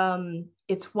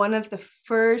it's one of the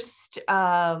first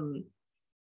Helen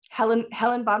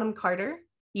Bonham Carter.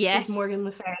 Yes. Is Morgan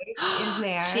Le Fay in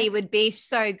there. She would be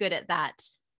so good at that.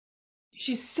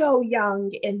 She's so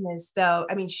young in this, though.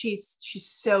 I mean, she's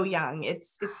so young.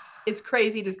 It's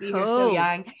crazy to see her so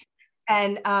young.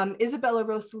 And Isabella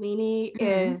Rossellini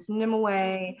is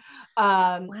Nimue.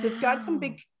 So it's got some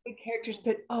big characters,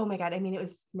 but oh my God, I mean, it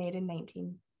was made in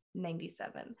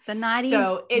 1997. The 90s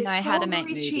so it's know how to make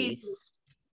movies. Cheesy.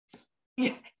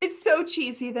 Yeah, it's so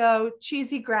cheesy though,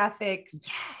 cheesy graphics,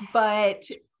 but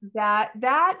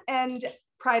that and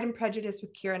Pride and Prejudice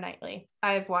with Keira Knightley.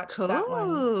 I've watched that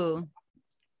one.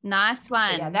 Nice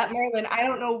one. But yeah, that Merlin, I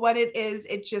don't know what it is.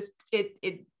 It just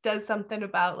it does something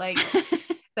about like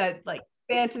that like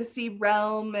fantasy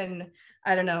realm, and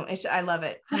I don't know. I love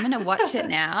it. I'm gonna watch it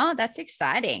now. That's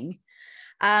exciting.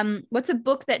 What's a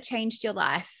book that changed your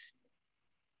life?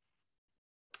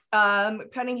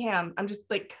 Cunningham. I'm just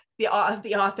like the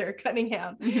author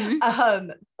Cunningham.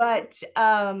 But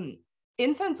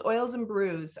Incense, Oils, and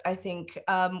Brews, I think,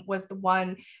 was the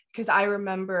one, because I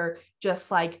remember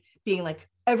just like being like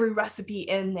every recipe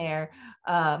in there,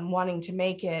 wanting to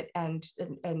make it and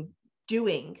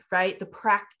doing right the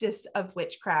practice of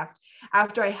witchcraft.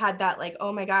 After I had that like,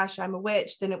 oh my gosh, I'm a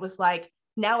witch, then it was like,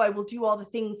 now I will do all the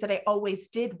things that I always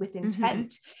did with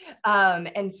intent.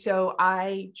 And so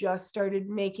I just started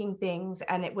making things,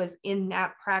 and it was in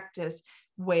that practice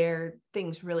where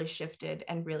things really shifted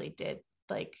and really did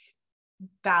like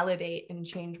validate and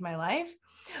change my life.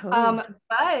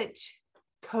 But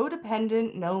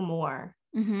Codependent No More,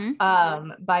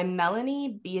 by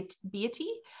Melanie Beatty,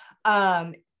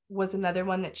 was another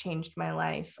one that changed my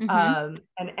life. And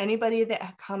anybody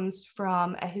that comes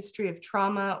from a history of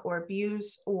trauma or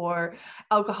abuse or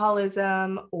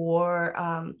alcoholism or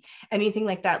anything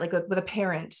like that, like with a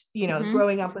parent,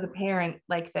 growing up with a parent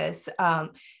like this,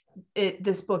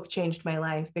 this book changed my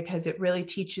life, because it really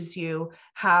teaches you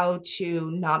how to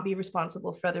not be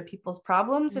responsible for other people's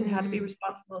problems and how to be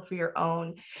responsible for your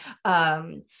own.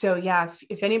 So yeah,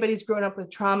 if anybody's grown up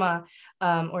with trauma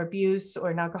or abuse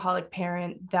or an alcoholic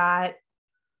parent, that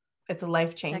it's a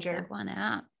life changer. Check that one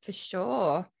out for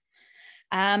sure.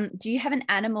 Do you have an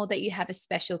animal that you have a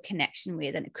special connection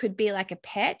with? And it could be like a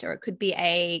pet, or it could be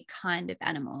a kind of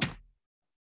animal.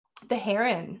 The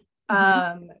heron.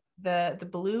 the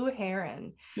blue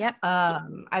heron. Yep.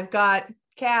 I've got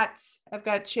cats, I've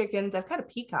got chickens, I've got a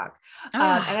peacock, and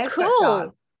I've got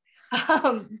Cool.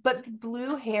 dogs. But the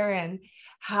blue heron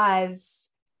has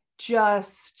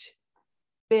just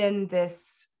been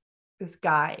this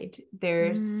guide.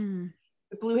 There's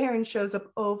the blue heron shows up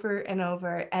over and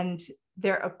over, and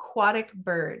they're aquatic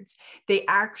birds. They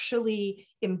actually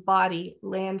embody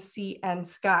land, sea, and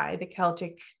sky,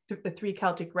 the three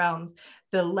Celtic realms.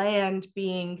 The land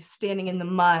being standing in the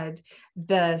mud,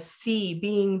 the sea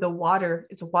being the water,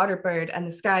 it's a water bird, and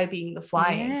the sky being the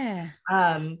flying. Yeah.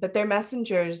 But they're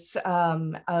messengers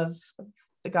of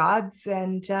the gods,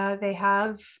 and they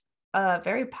have a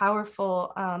very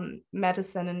powerful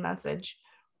medicine and message.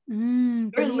 They're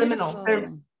liminal.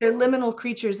 They're liminal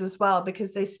creatures as well,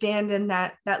 because they stand in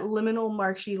that liminal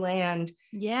marshy land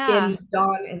in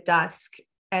dawn and dusk.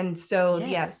 And so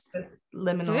yes,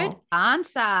 liminal. Good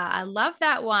answer. I love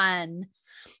that one.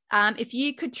 If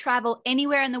you could travel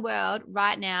anywhere in the world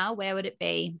right now, where would it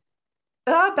be?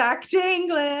 Back to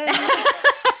England.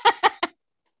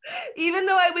 Even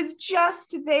though I was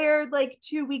just there like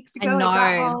 2 weeks ago.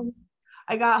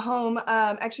 I got home.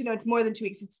 Actually, no, it's more than 2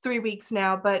 weeks. It's 3 weeks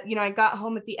now. But, I got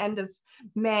home at the end of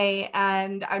May,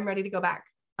 and I'm ready to go back.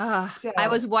 So. I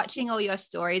was watching all your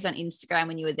stories on Instagram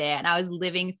when you were there, and I was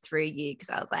living through you because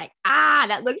I was like,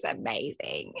 that looks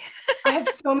amazing. I have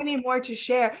so many more to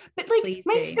share. But like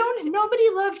nobody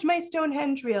loved my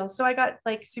Stonehenge reel. So I got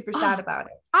like super sad about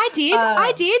it. I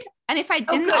did. And if I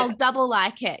didn't, I'll double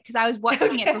like it, because I was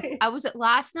watching it. I was it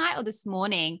last night or this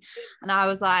morning, and I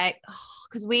was like,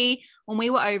 because when we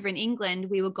were over in England,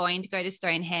 we were going to go to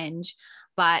Stonehenge,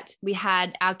 but we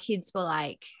had our kids were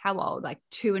like, how old? Like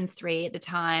 2 and 3 at the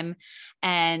time.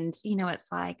 And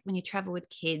it's like when you travel with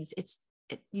kids,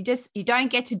 you don't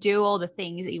get to do all the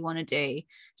things that you want to do.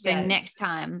 So next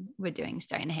time we're doing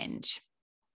Stonehenge.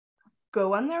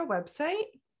 Go on their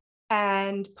website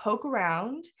and poke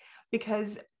around,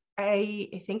 because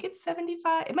I think it's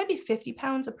 75, it might be 50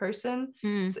 pounds a person.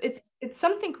 So it's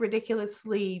something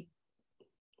ridiculously,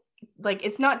 like,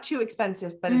 it's not too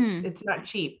expensive, but it's not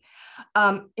cheap.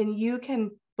 And you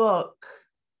can book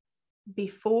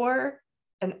before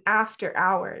and after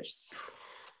hours.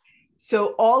 So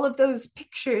all of those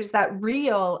pictures, that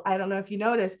reel, I don't know if you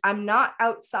noticed, I'm not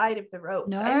outside of the ropes.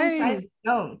 No. I'm inside the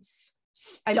stones.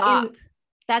 Stop.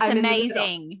 That's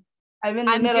amazing. I'm in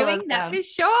the middle doing of that them. for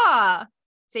sure.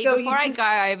 See, So before I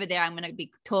go over there, I'm going to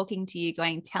be talking to you,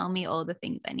 going, tell me all the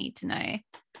things I need to know.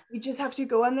 You just have to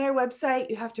go on their website.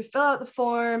 You have to fill out the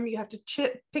form. You have to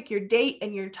pick your date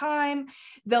and your time.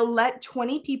 They'll let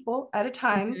 20 people at a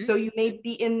time. So you may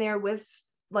be in there with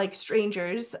like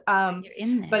strangers. You're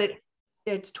in there. But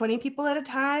it's 20 people at a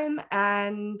time.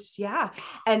 And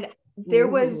and there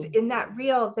was, in that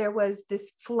reel, there was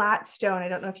this flat stone. I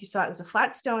don't know if you saw it. It was a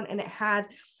flat stone, and it had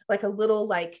like a little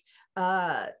like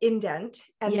indent,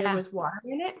 and there was water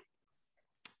in it.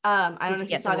 I don't know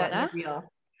if you saw that in the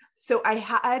reel. So I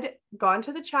had gone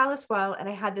to the chalice well, and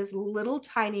I had this little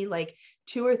tiny like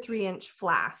 2 or 3 inch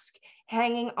flask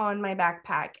hanging on my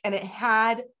backpack, and it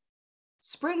had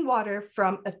spring water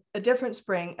from a different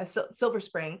spring, a silver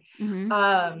spring,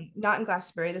 not in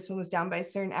Glastonbury. This one was down by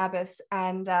Cerne Abbas.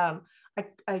 And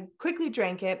I quickly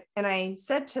drank it, and I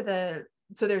said to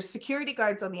so there's security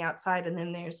guards on the outside, and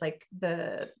then there's like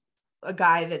a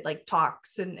guy that like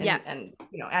talks and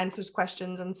answers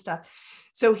questions and stuff.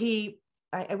 So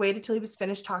I waited till he was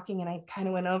finished talking, and I kind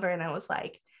of went over, and I was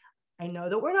like, I know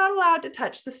that we're not allowed to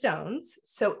touch the stones.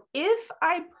 So if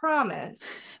I promise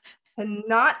to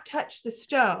not touch the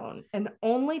stone and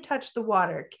only touch the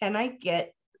water, can I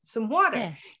get some water?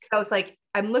 Because I was like,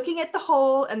 I'm looking at the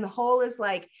hole, and the hole is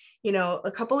like,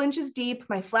 a couple inches deep.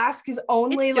 My flask is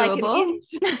only like an inch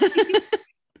deep.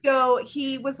 So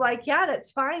he was like, yeah, that's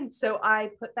fine. So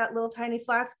I put that little tiny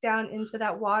flask down into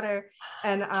that water,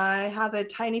 and I have a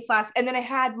tiny flask. And then I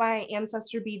had my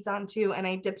ancestor beads on too, and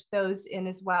I dipped those in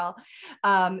as well.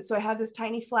 So I have this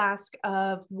tiny flask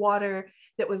of water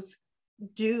that was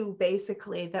dew,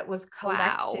 basically, that was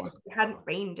collected. Wow. It hadn't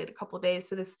rained in a couple of days.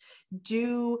 So this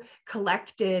dew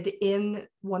collected in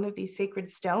one of these sacred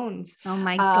stones. Oh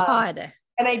my God.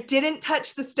 And I didn't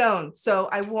touch the stone, so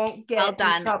I won't get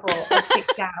in trouble or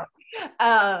kicked out.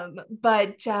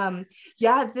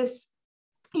 This,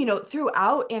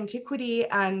 throughout antiquity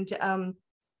and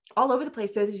all over the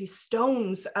place, there's these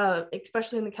stones,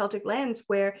 especially in the Celtic lands,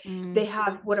 where they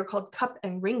have what are called cup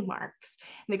and ring marks.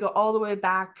 And they go all the way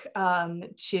back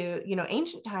to,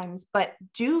 ancient times. But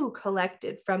dew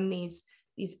collected from these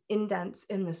indents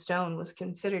in the stone was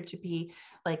considered to be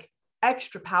like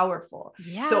extra powerful.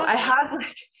 Yeah. So I have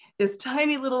like this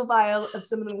tiny little vial of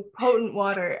some of the most potent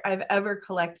water I've ever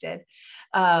collected.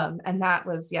 And that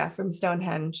was, from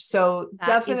Stonehenge. So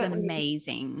that definitely is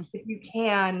amazing. if you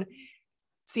can,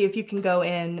 see if you can go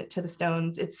in to the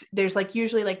stones. There's like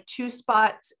usually like 2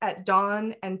 spots at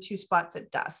dawn and 2 spots at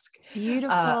dusk.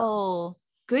 Beautiful.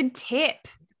 Good tip.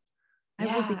 I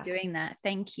will be Yeah. doing that.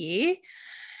 Thank you.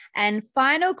 And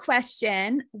final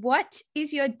question, what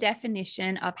is your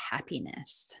definition of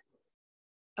happiness?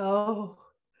 Ooh,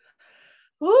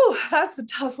 that's a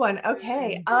tough one.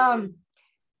 Okay.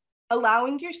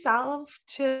 Allowing yourself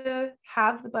to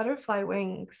have the butterfly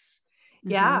wings.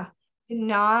 Yeah.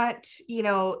 Not,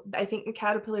 I think the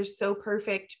caterpillar is so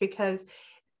perfect because,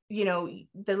 the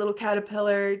little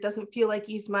caterpillar doesn't feel like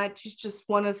he's much. He's just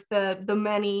one of the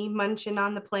many munching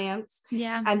on the plants.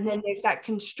 Yeah. And then there's that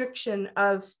constriction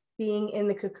of being in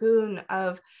the cocoon,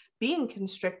 of being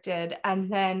constricted,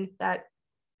 and then that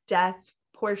death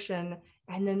portion,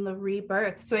 and then the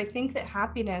rebirth. So I think that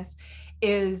happiness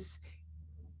is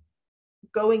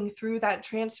going through that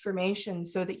transformation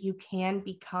so that you can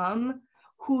become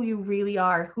who you really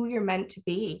are, who you're meant to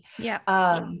be. Yeah.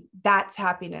 That's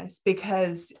happiness,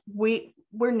 because we're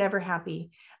never happy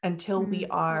until we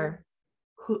are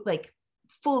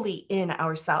fully in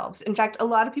ourselves. In fact, a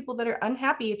lot of people that are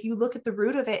unhappy, if you look at the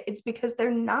root of it, it's because they're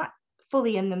not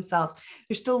fully in themselves.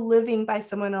 They're still living by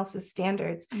someone else's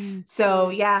standards.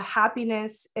 So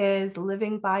happiness is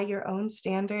living by your own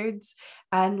standards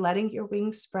and letting your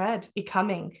wings spread,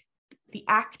 becoming the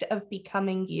act of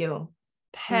becoming you.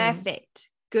 Perfect.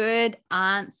 Good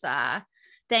answer.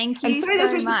 Thank you and sorry, so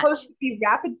this was much. Supposed to be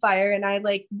rapid fire, and I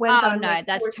went Oh on. No,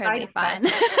 that's totally fine.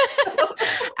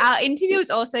 Our interview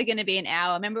is also going to be an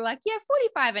hour. Remember, we're like,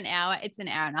 45 an hour. It's an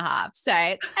hour and a half. So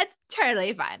it's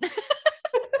totally fine.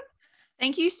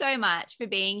 Thank you so much for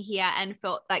being here and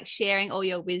for sharing all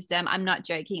your wisdom. I'm not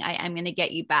joking. I am going to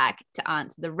get you back to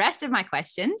answer the rest of my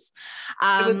questions.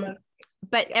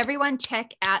 But everyone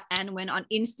check out Annwyn on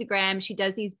Instagram. She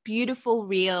does these beautiful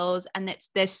reels, and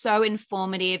they're so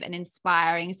informative and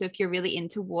inspiring. So if you're really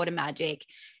into water magic,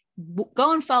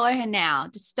 go and follow her now.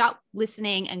 Just stop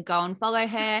listening and go and follow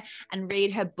her and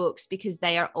read her books, because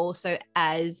they are also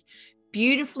as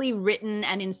beautifully written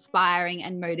and inspiring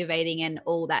and motivating and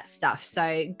all that stuff.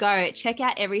 So go check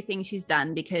out everything she's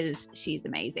done, because she's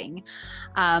amazing.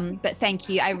 But thank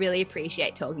you. I really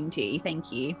appreciate talking to you.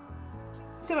 Thank you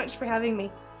so much for having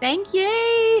me. Thank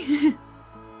you.